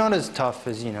 we're not as tough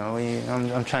as, you know,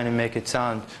 I'm trying to make it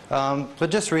sound. But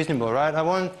just reasonable, right?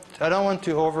 I don't want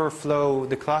to overflow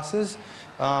the classes.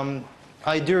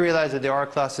 I do realize that there are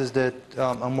classes that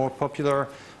are more popular.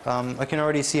 I can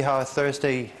already see how a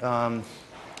Thursday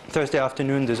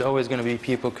afternoon, there's always going to be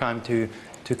people come to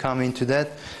come into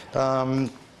that.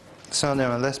 Some of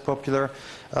them are less popular.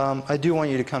 I do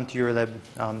want you to come to your lab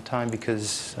time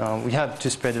because we have to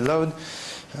spread the load.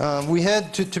 We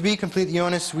had, to be completely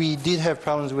honest, we did have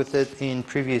problems with it in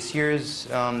previous years.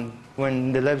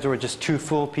 When the labs were just too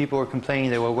full, people were complaining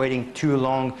they were waiting too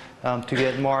long to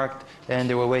get marked and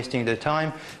they were wasting their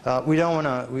time. We don't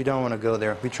want to go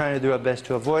there. We're trying to do our best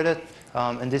to avoid it,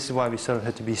 and this is why we sort of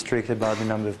had to be strict about the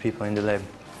number of people in the lab.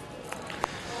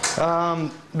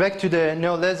 Back to the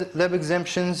no lab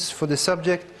exemptions for the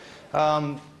subject.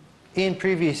 In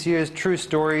previous years, true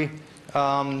story,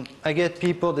 I get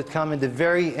people that come at the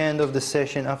very end of the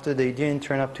session after they didn't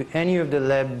turn up to any of the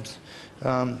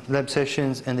lab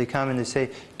sessions, and they come and they say,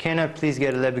 can I please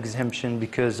get a lab exemption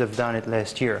because I've done it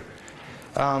last year.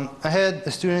 I had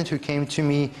a student who came to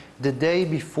me the day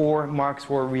before marks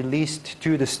were released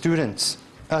to the students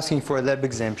asking for a lab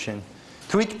exemption.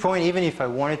 To which point, even if I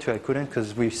wanted to, I couldn't,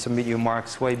 because we submit your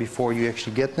marks way before you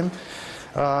actually get them.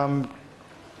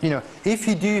 You know, if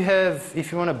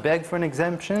you want to beg for an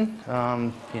exemption,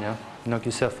 you know, knock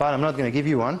yourself out. I'm not going to give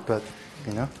you one, but,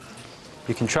 you know,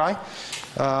 you can try.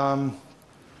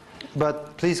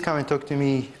 But please come and talk to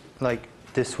me like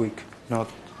this week, not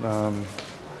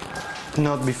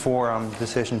before the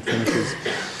session finishes.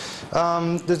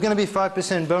 There's going to be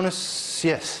 5% bonus.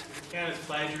 Yes. Count as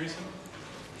plagiarism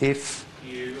If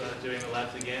you are doing the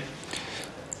labs again?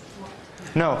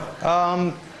 no.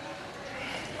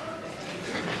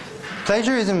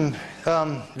 Plagiarism,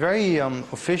 very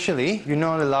officially, you're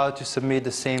not allowed to submit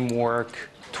the same work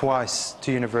twice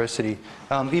to university,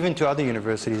 even to other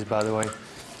universities, by the way.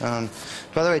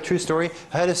 True story,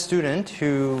 I had a student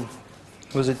who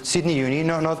was at Sydney Uni,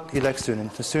 no, not ELEC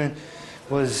student. The student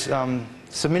was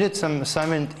submitted some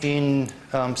assignment in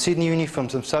Sydney Uni from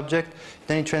some subject,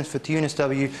 then he transferred to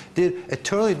UNSW, did a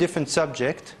totally different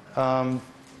subject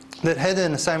that had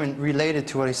an assignment related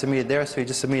to what he submitted there, so he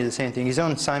just submitted the same thing, his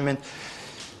own assignment.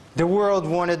 The world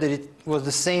wanted that it was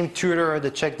the same tutor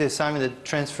that checked the assignment that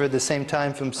transferred at the same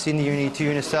time from Sydney Uni to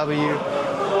UNSW,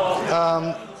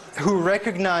 who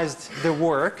recognized the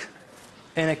work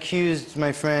and accused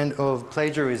my friend of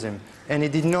plagiarism. And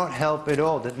it did not help at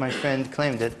all that my friend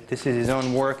claimed that this is his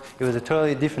own work. It was a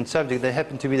totally different subject. They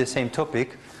happened to be the same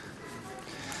topic.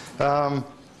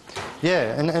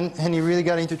 Yeah, and he really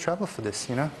got into trouble for this,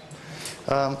 you know.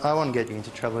 I won't get you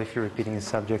into trouble if you're repeating the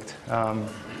subject.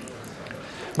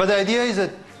 But the idea is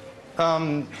that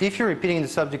if you're repeating the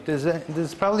subject,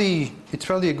 it's probably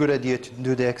a good idea to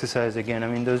do the exercise again. I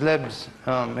mean, those labs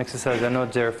exercises are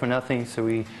not there for nothing, so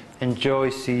we enjoy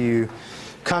see you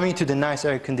coming to the nice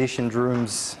air-conditioned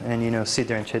rooms and, you know, sit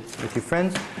there and chat with your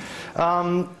friends.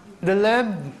 The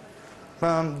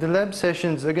lab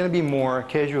sessions are going to be more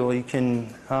casual. You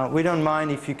can, we don't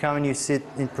mind if you come and you sit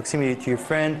in proximity to your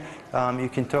friend. You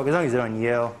can talk as long as you don't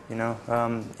yell. You know,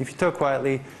 if you talk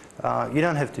quietly, you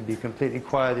don't have to be completely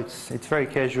quiet. It's very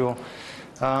casual.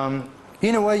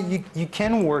 In a way, you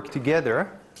can work together.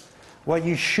 What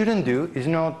you shouldn't do is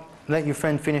not let your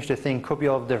friend finish the thing, copy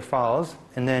all of their files,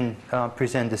 and then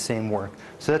present the same work.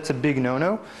 So that's a big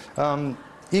no-no.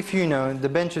 If you know, the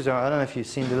benches are, I don't know if you've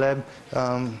seen the lab,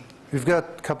 we've got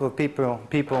a couple of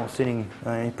people sitting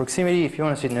in proximity. If you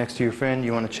want to sit next to your friend,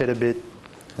 you want to chat a bit,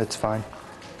 that's fine.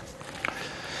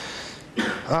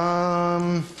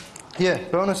 Yeah,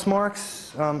 bonus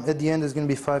marks. At the end, there's going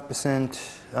to be 5%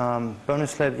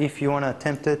 bonus lab if you want to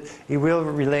attempt it. It will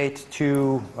relate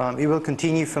to, it will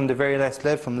continue from the very last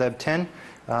lab, from lab 10,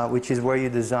 which is where you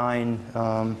design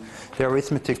the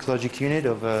arithmetic logic unit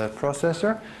of a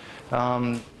processor.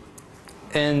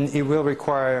 And it will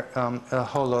require a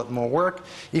whole lot more work.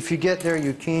 If you get there,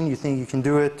 you're keen, you think you can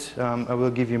do it, I will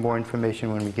give you more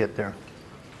information when we get there.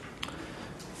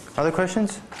 Other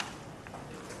questions?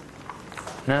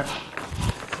 No?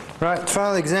 Right,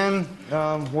 final exam,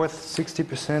 worth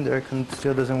 60%, the aircon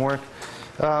still doesn't work.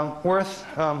 Worth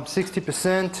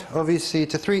 60%, obviously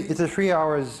it's a 3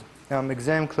 hours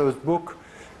exam, closed book.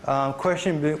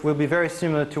 Question will be very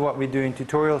similar to what we do in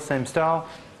tutorial, same style.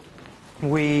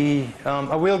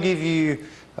 I will give you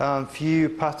a few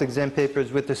past exam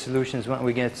papers with the solutions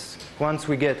once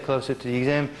we get closer to the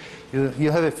exam.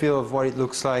 You'll have a feel of what it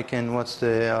looks like and what's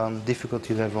the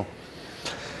difficulty level.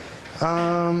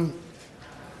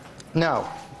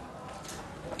 Now,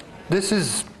 this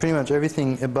is pretty much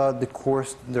everything about the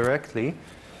course directly.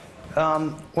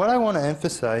 What I want to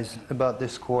emphasize about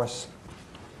this course,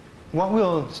 what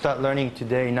we'll start learning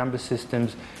today, number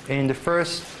systems, in the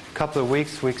first couple of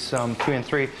weeks 2 and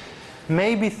 3,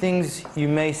 may be things you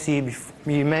may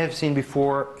have seen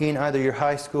before in either your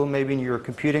high school, maybe in your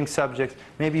computing subject,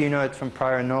 maybe you know it from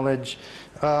prior knowledge.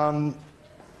 And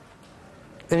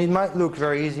it might look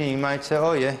very easy, and you might say,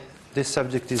 oh yeah, this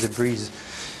subject is a breeze.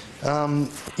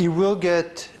 It will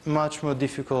get much more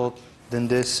difficult than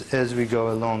this as we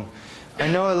go along. I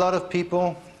know a lot of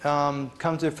people come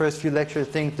to the first few lectures,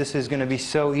 think this is going to be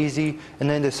so easy, and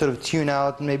then they sort of tune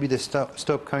out, maybe they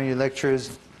stop coming to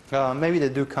lectures. Maybe they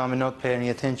do come and not pay any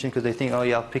attention because they think, oh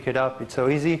yeah, I'll pick it up, it's so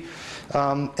easy.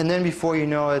 And then before you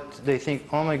know it, they think,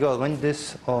 oh my god, when did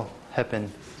this all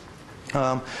happen?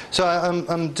 So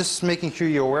I'm just making sure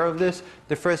you're aware of this.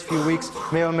 The first few weeks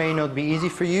may or may not be easy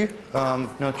for you.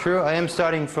 Not true. I am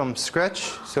starting from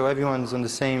scratch, so everyone's on the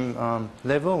same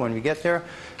level when we get there.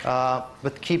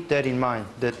 But keep that in mind,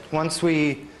 that once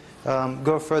we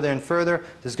go further and further,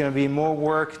 there's going to be more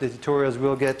work. The tutorials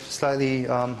will get slightly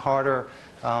harder.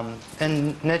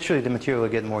 And naturally, the material will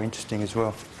get more interesting as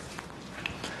well.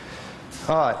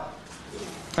 All right.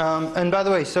 And by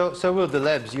the way, so will the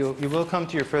labs. You will come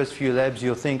to your first few labs.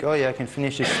 You'll think, oh yeah, I can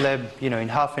finish this lab, in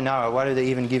half an hour. Why do they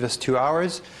even give us 2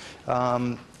 hours?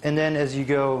 And then as you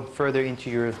go further into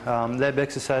your lab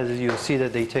exercises, you'll see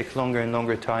that they take longer and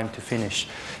longer time to finish.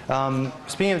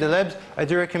 Speaking of the labs, I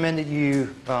do recommend that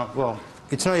you,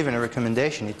 it's not even a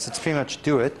recommendation, it's pretty much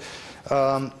do it.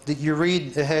 That you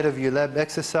read ahead of your lab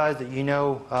exercise, that you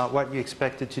know what you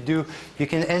expected to do. You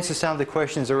can answer some of the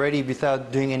questions already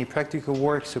without doing any practical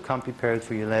work, so come prepared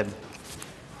for your lab.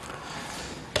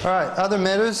 All right, other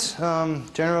matters,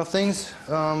 general things.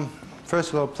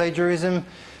 First of all, plagiarism.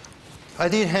 I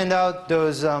did hand out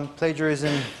those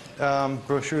plagiarism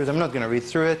brochures. I'm not going to read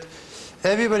through it.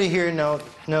 Everybody here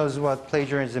knows what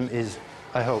plagiarism is,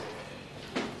 I hope.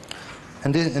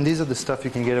 And these are the stuff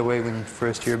you can get away with in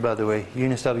first year, by the way.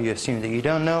 UNSW assumes that you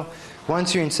don't know.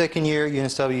 Once you're in second year,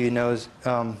 UNSW knows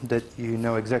that you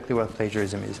know exactly what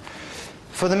plagiarism is.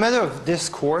 For the matter of this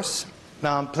course,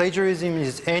 plagiarism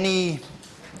is any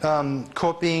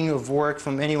copying of work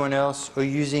from anyone else or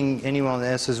using anyone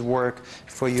else's work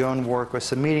for your own work or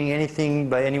submitting anything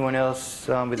by anyone else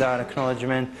without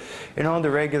acknowledgement, and all the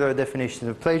regular definitions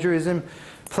of plagiarism.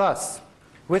 Plus,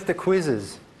 with the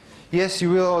quizzes, yes,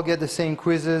 you will all get the same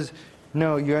quizzes.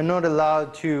 No, you're not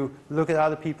allowed to look at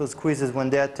other people's quizzes when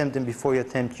they attempt them before you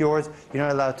attempt yours. You're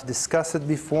not allowed to discuss it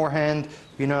beforehand.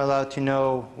 You're not allowed to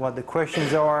know what the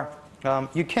questions are.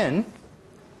 You can,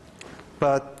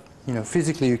 but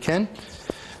physically you can.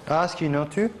 I ask you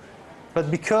not to.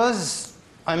 But because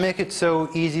I make it so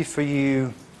easy for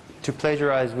you to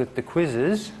plagiarize with the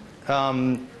quizzes,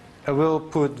 I will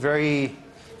put very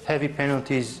heavy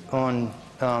penalties on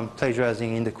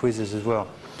plagiarizing in the quizzes as well.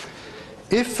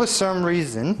 If for some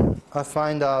reason I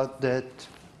find out that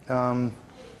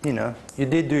you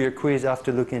did do your quiz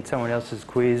after looking at someone else's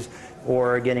quiz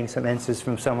or getting some answers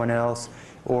from someone else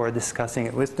or discussing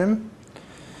it with them,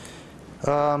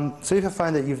 so if I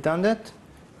find that you've done that,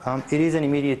 it is an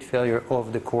immediate failure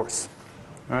of the course.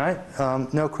 All right?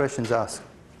 No questions asked.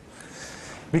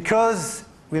 Because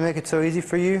we make it so easy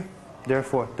for you,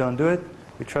 therefore don't do it.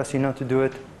 We trust you not to do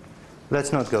it.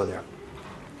 Let's not go there.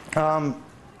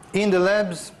 In the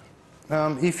labs,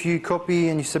 if you copy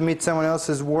and you submit someone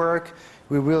else's work,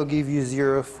 we will give you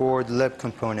 0 for the lab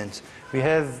components. We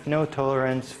have no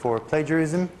tolerance for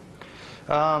plagiarism.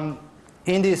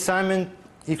 In the assignment,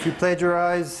 if you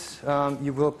plagiarize,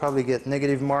 you will probably get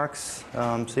negative marks.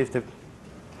 So if the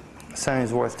assignment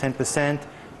is worth 10%,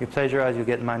 you plagiarize, you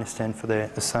get -10 for the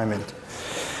assignment.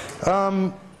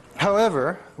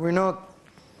 However, we're not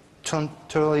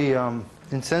totally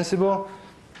insensible.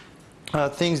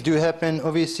 Things do happen.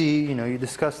 Obviously, you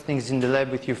discuss things in the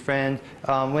lab with your friend.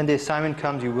 When the assignment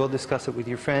comes, you will discuss it with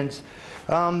your friends.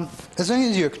 As long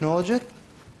as you acknowledge it,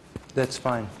 that's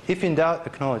fine. If in doubt,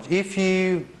 acknowledge. If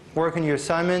you work on your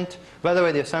assignment, by the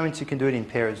way, the assignments you can do it in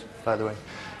pairs, by the way.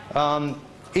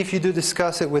 If you do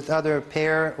discuss it with other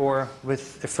pair or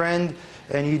with a friend,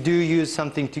 and you do use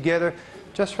something together,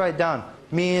 just write down,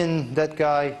 me and that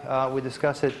guy, we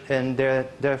discuss it, and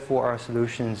therefore our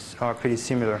solutions are pretty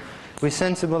similar. We're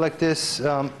sensible like this,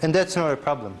 and that's not a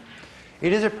problem.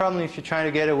 It is a problem if you're trying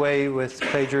to get away with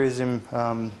plagiarism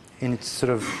in its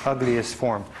sort of ugliest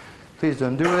form. Please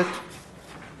don't do it.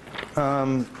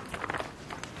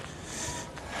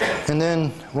 And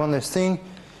then one last thing.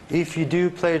 If you do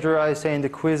plagiarize, say, in the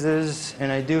quizzes,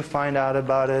 and I do find out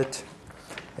about it,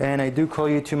 and I do call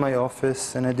you to my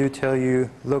office, and I do tell you,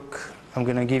 look, I'm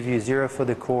going to give you 0 for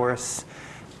the course,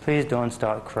 please don't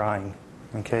start crying,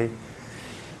 okay?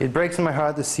 It breaks my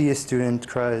heart to see a student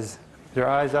cries their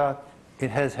eyes out. It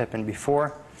has happened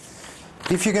before.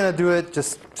 If you're going to do it,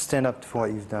 just stand up for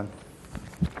what you've done.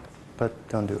 But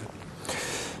don't do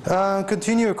it.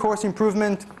 Continue your course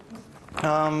improvement.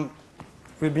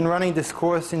 We've been running this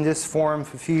course in this form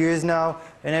for a few years now,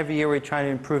 and every year we're trying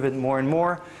to improve it more and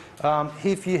more.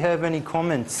 If you have any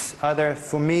comments, either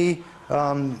for me,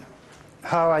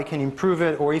 how I can improve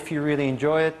it, or if you really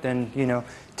enjoy it, then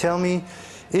tell me.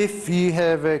 If you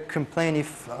have a complaint,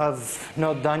 if I've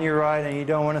not done you right and you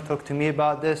don't want to talk to me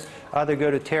about this, either go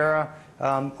to Tara,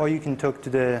 or you can talk to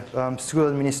the school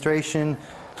administration.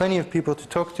 Plenty of people to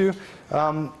talk to.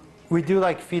 We do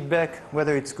like feedback,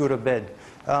 whether it's good or bad.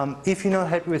 If you're not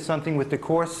happy with something with the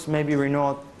course, maybe we're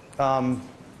not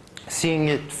seeing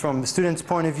it from the student's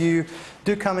point of view,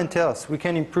 do come and tell us. We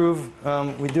can improve.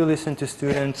 We do listen to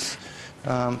students,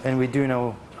 and we do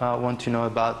want to know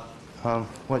about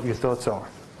what your thoughts are.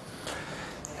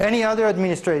 Any other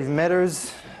administrative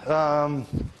matters?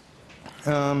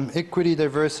 Equity,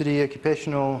 diversity,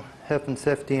 occupational health and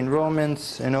safety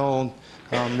enrollments, and all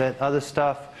that other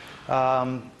stuff.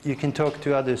 You can talk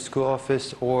to other school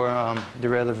office or the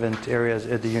relevant areas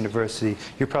at the university.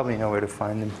 You probably know where to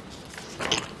find them.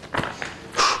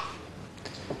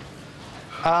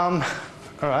 All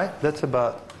right, that's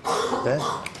about that.